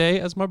 same day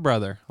as my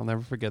brother. I'll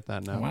never forget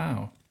that now.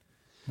 Wow.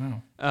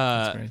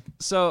 That's great.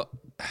 So,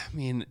 I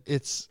mean,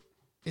 it's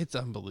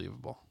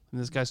unbelievable.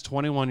 And this guy's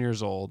 21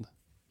 years old.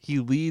 He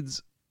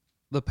leads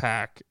the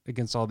pack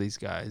against all these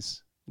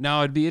guys.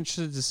 Now, I'd be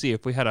interested to see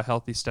if we had a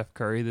healthy Steph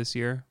Curry this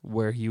year,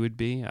 where he would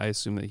be. I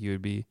assume that he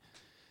would be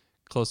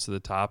close to the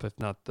top, if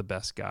not the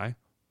best guy.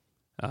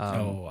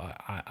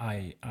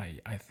 I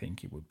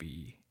think he would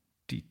be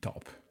the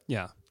top.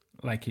 Yeah.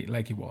 like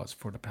he was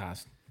for the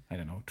past, I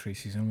don't know, 3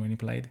 seasons when he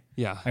played.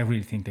 Yeah. I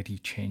really think that he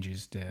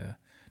changes the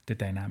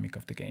dynamic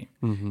of the game.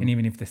 Mm-hmm. And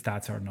even if the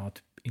stats are not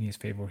in his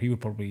favor, he will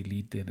probably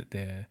lead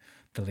the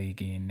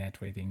league in net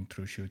rating,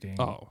 true shooting,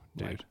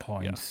 dude.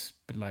 points.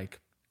 But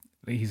like,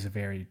 he's a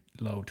very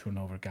low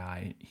turnover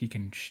guy. He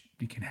can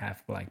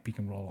have like pick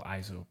and roll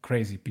ISO,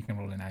 crazy pick and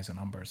roll and ISO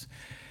numbers,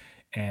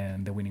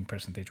 and the winning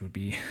percentage would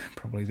be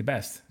probably the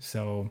best.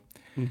 So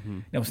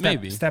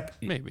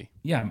maybe,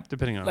 yeah,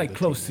 depending on like the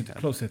close team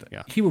to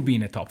yeah. He will be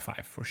in the top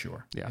 5 for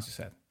sure. Yeah. As you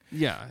said.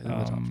 Yeah, in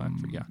the top 5.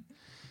 Yeah.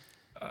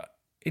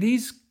 It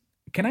is.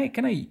 Can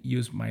I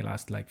use my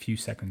last like few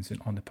seconds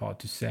on the pod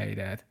to say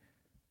that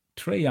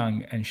Trae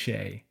Young and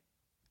Shea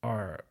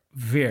are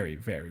very,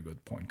 very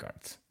good point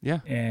guards. Yeah.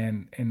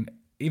 And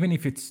even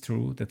if it's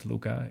true that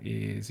Luka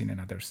is in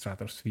another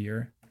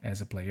stratosphere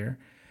as a player,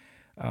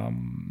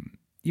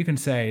 you can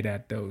say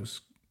that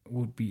those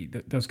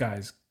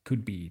guys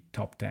could be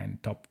top 10,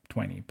 top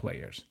 20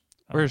 players.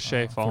 Where's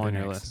Shea fall on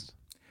your list?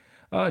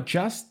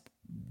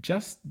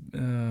 Just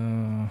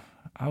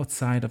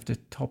outside of the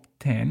top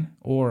 10,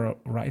 or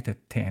right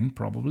at 10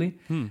 probably,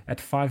 at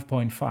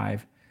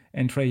 5.5.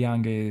 And Trae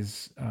Young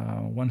is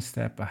one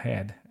step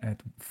ahead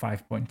at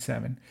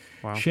 5.7.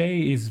 Wow.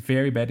 Shea is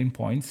very bad in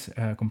points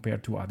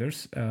compared to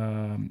others.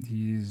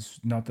 He's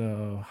not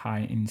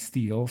high in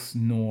steals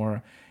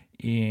nor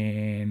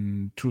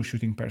in true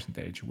shooting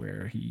percentage,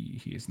 where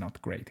he is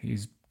not great.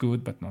 He's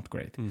good but not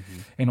great.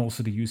 And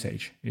also the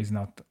usage is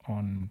not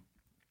on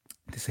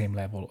the same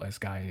level as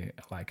guy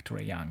like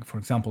Trae Young. For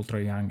example,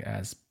 Trae Young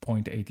has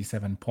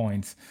 0.87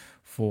 points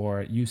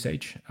for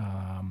usage,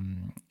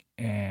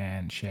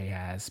 and Shea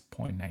has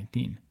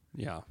 0.19.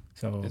 Yeah.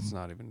 So it's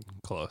not even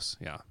close.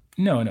 Yeah.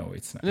 No,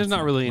 it's not. There's it's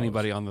not really close.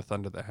 Anybody on the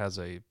Thunder that has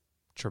a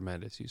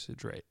tremendous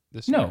usage rate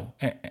this No,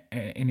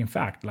 and in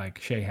fact, like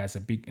Shea has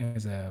a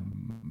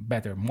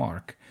better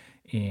mark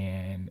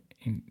in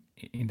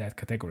that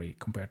category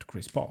compared to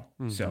Chris Paul.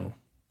 So.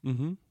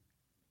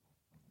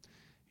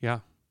 Yeah.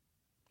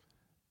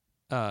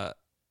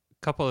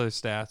 Couple other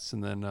stats,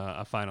 and then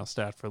a final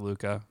stat for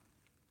Luka.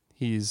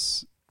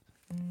 He's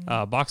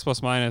box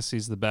plus minus.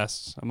 He's the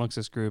best amongst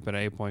this group at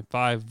 8.5.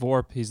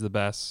 VORP, he's the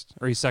best,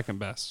 or he's second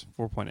best,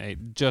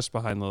 4.8, just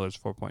behind Lillard's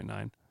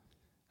 4.9.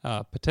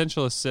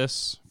 Potential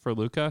assists for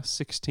Luka,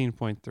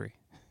 16.3.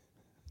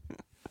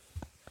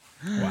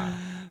 Wow.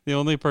 The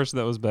only person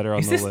that was better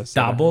on the list. Is this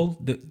double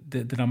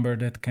the number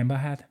that Kemba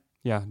had?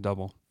 Yeah,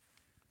 double.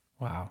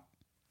 Wow.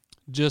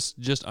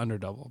 Just under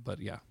double, but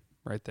yeah,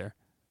 right there.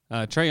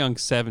 Trae Young,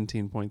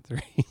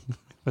 17.3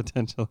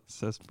 potential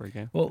assists per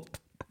game. Well,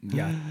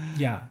 yeah.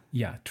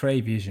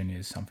 Trae vision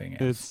is something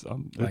else.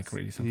 It's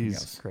really something he's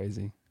else.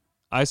 Crazy.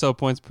 ISO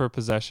points per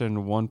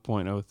possession,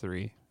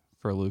 1.03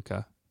 for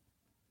Luka.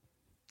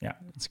 Yeah,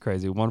 it's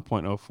crazy.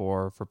 1.04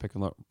 for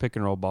pick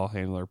and roll ball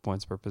handler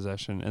points per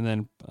possession, and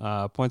then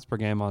points per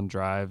game on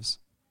drives.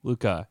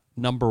 Luka,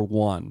 number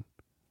 1,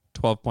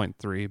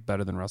 12.3,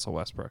 better than Russell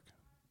Westbrook.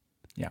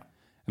 Yeah,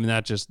 I mean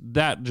that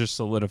just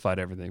solidified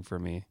everything for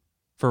me.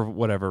 For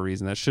whatever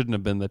reason, that shouldn't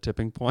have been the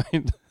tipping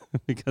point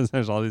because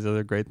there's all these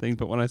other great things.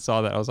 But when I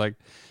saw that, I was like,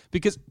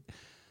 because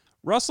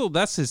Russell,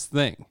 that's his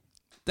thing.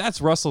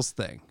 That's Russell's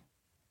thing.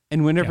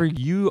 And whenever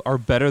you are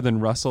better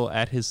than Russell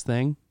at his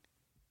thing,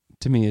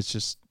 to me, it's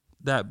just,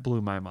 that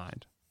blew my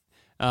mind.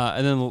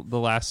 And then the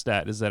last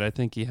stat is that I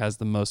think he has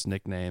the most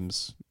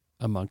nicknames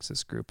amongst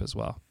this group as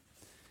well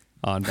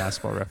on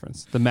Basketball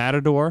Reference. The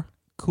Matador,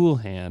 Cool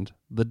Hand,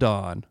 The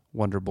Don,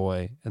 Wonder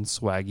Boy, and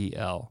Swaggy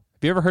L.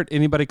 Have you ever heard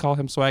anybody call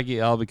him Swaggy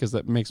L? Because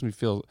that makes me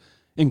feel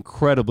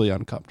incredibly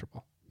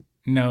uncomfortable.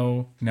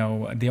 No.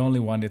 The only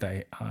one that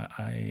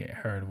I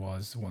heard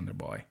was Wonder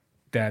Boy.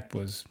 That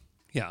was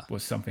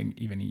something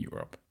even in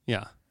Europe.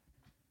 Yeah.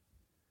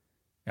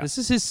 This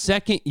is his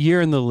second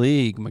year in the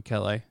league,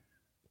 Michele.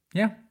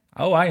 Yeah.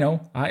 Oh, I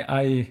know.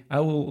 I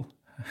will.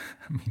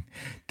 I mean,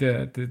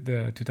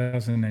 the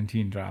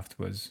 2019 draft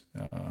was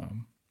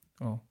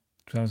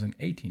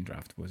 2018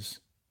 draft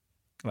was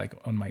like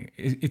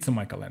it's on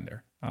my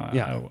calendar.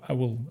 I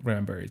will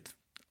remember it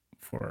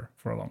for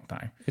a long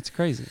time. It's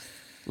crazy.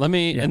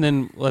 And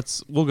then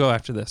we'll go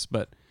after this,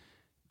 but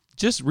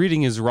just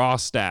reading his raw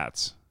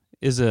stats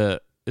is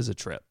a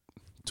trip.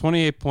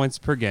 28 points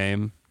per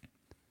game,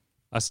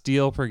 a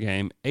steal per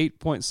game,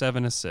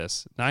 8.7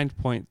 assists,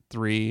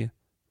 9.3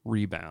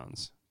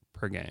 rebounds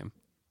per game.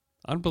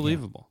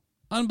 Unbelievable.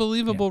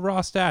 Unbelievable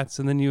raw stats,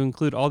 and then you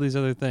include all these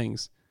other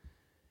things.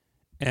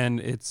 And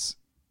it's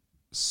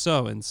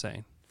so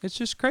insane. It's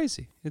just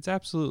crazy. It's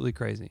absolutely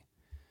crazy.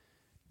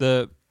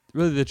 The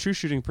true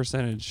shooting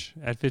percentage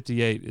at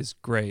 58 is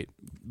great,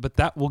 but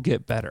that will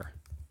get better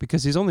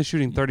because he's only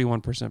shooting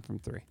 31% from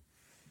 3.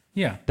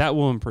 Yeah. That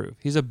will improve.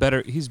 He's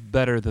better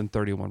than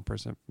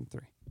 31% from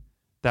 3.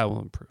 That will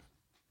improve.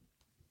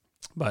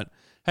 But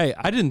hey,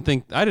 I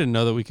didn't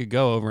know that we could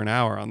go over an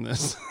hour on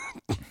this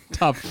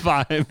top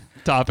 5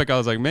 topic. I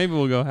was like, maybe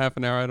we'll go half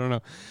an hour. I don't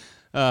know.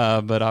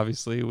 But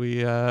obviously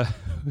we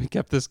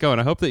kept this going.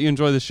 I hope that you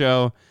enjoy the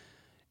show.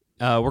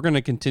 we're going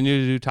to continue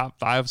to do top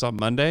fives on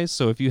Mondays.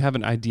 So if you have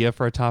an idea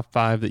for a top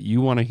five that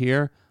you want to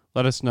hear,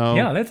 let us know.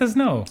 Yeah, let us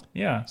know.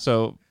 Yeah.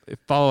 So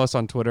follow us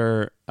on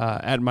Twitter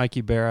at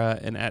Mikey Berra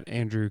and at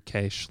Andrew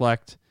K.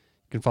 Schlecht.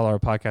 You can follow our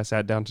podcast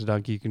at Down to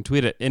Dunk. You can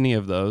tweet at any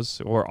of those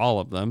or all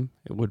of them.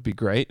 It would be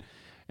great.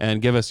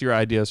 And give us your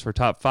ideas for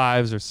top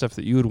fives or stuff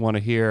that you would want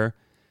to hear,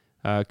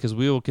 because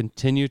we will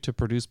continue to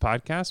produce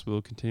podcasts. We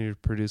will continue to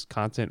produce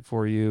content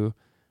for you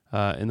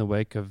in the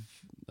wake of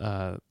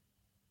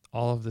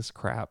all of this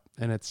crap.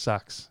 And it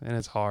sucks and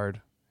it's hard.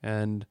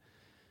 And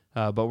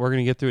but we're going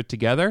to get through it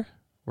together.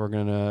 We're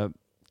going to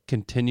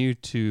continue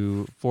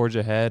to forge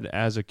ahead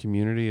as a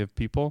community of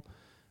people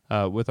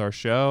with our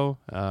show,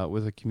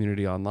 with a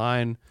community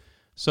online.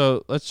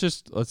 So let's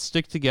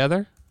stick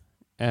together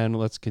and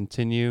let's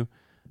continue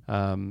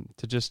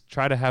to just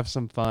try to have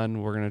some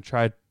fun. We're going to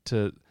try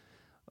to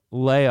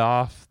lay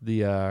off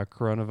the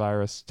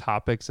coronavirus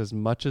topics as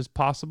much as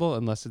possible,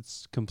 unless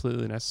it's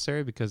completely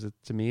necessary, because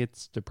to me,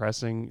 it's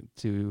depressing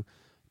to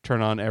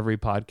turn on every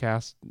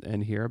podcast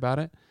and hear about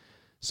it.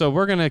 So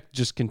we're going to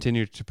just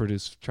continue to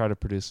try to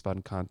produce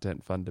fun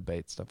content, fun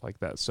debates, stuff like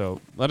that.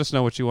 So let us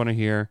know what you want to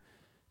hear.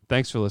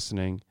 Thanks for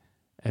listening,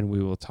 and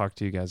we will talk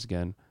to you guys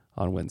again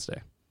on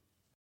Wednesday.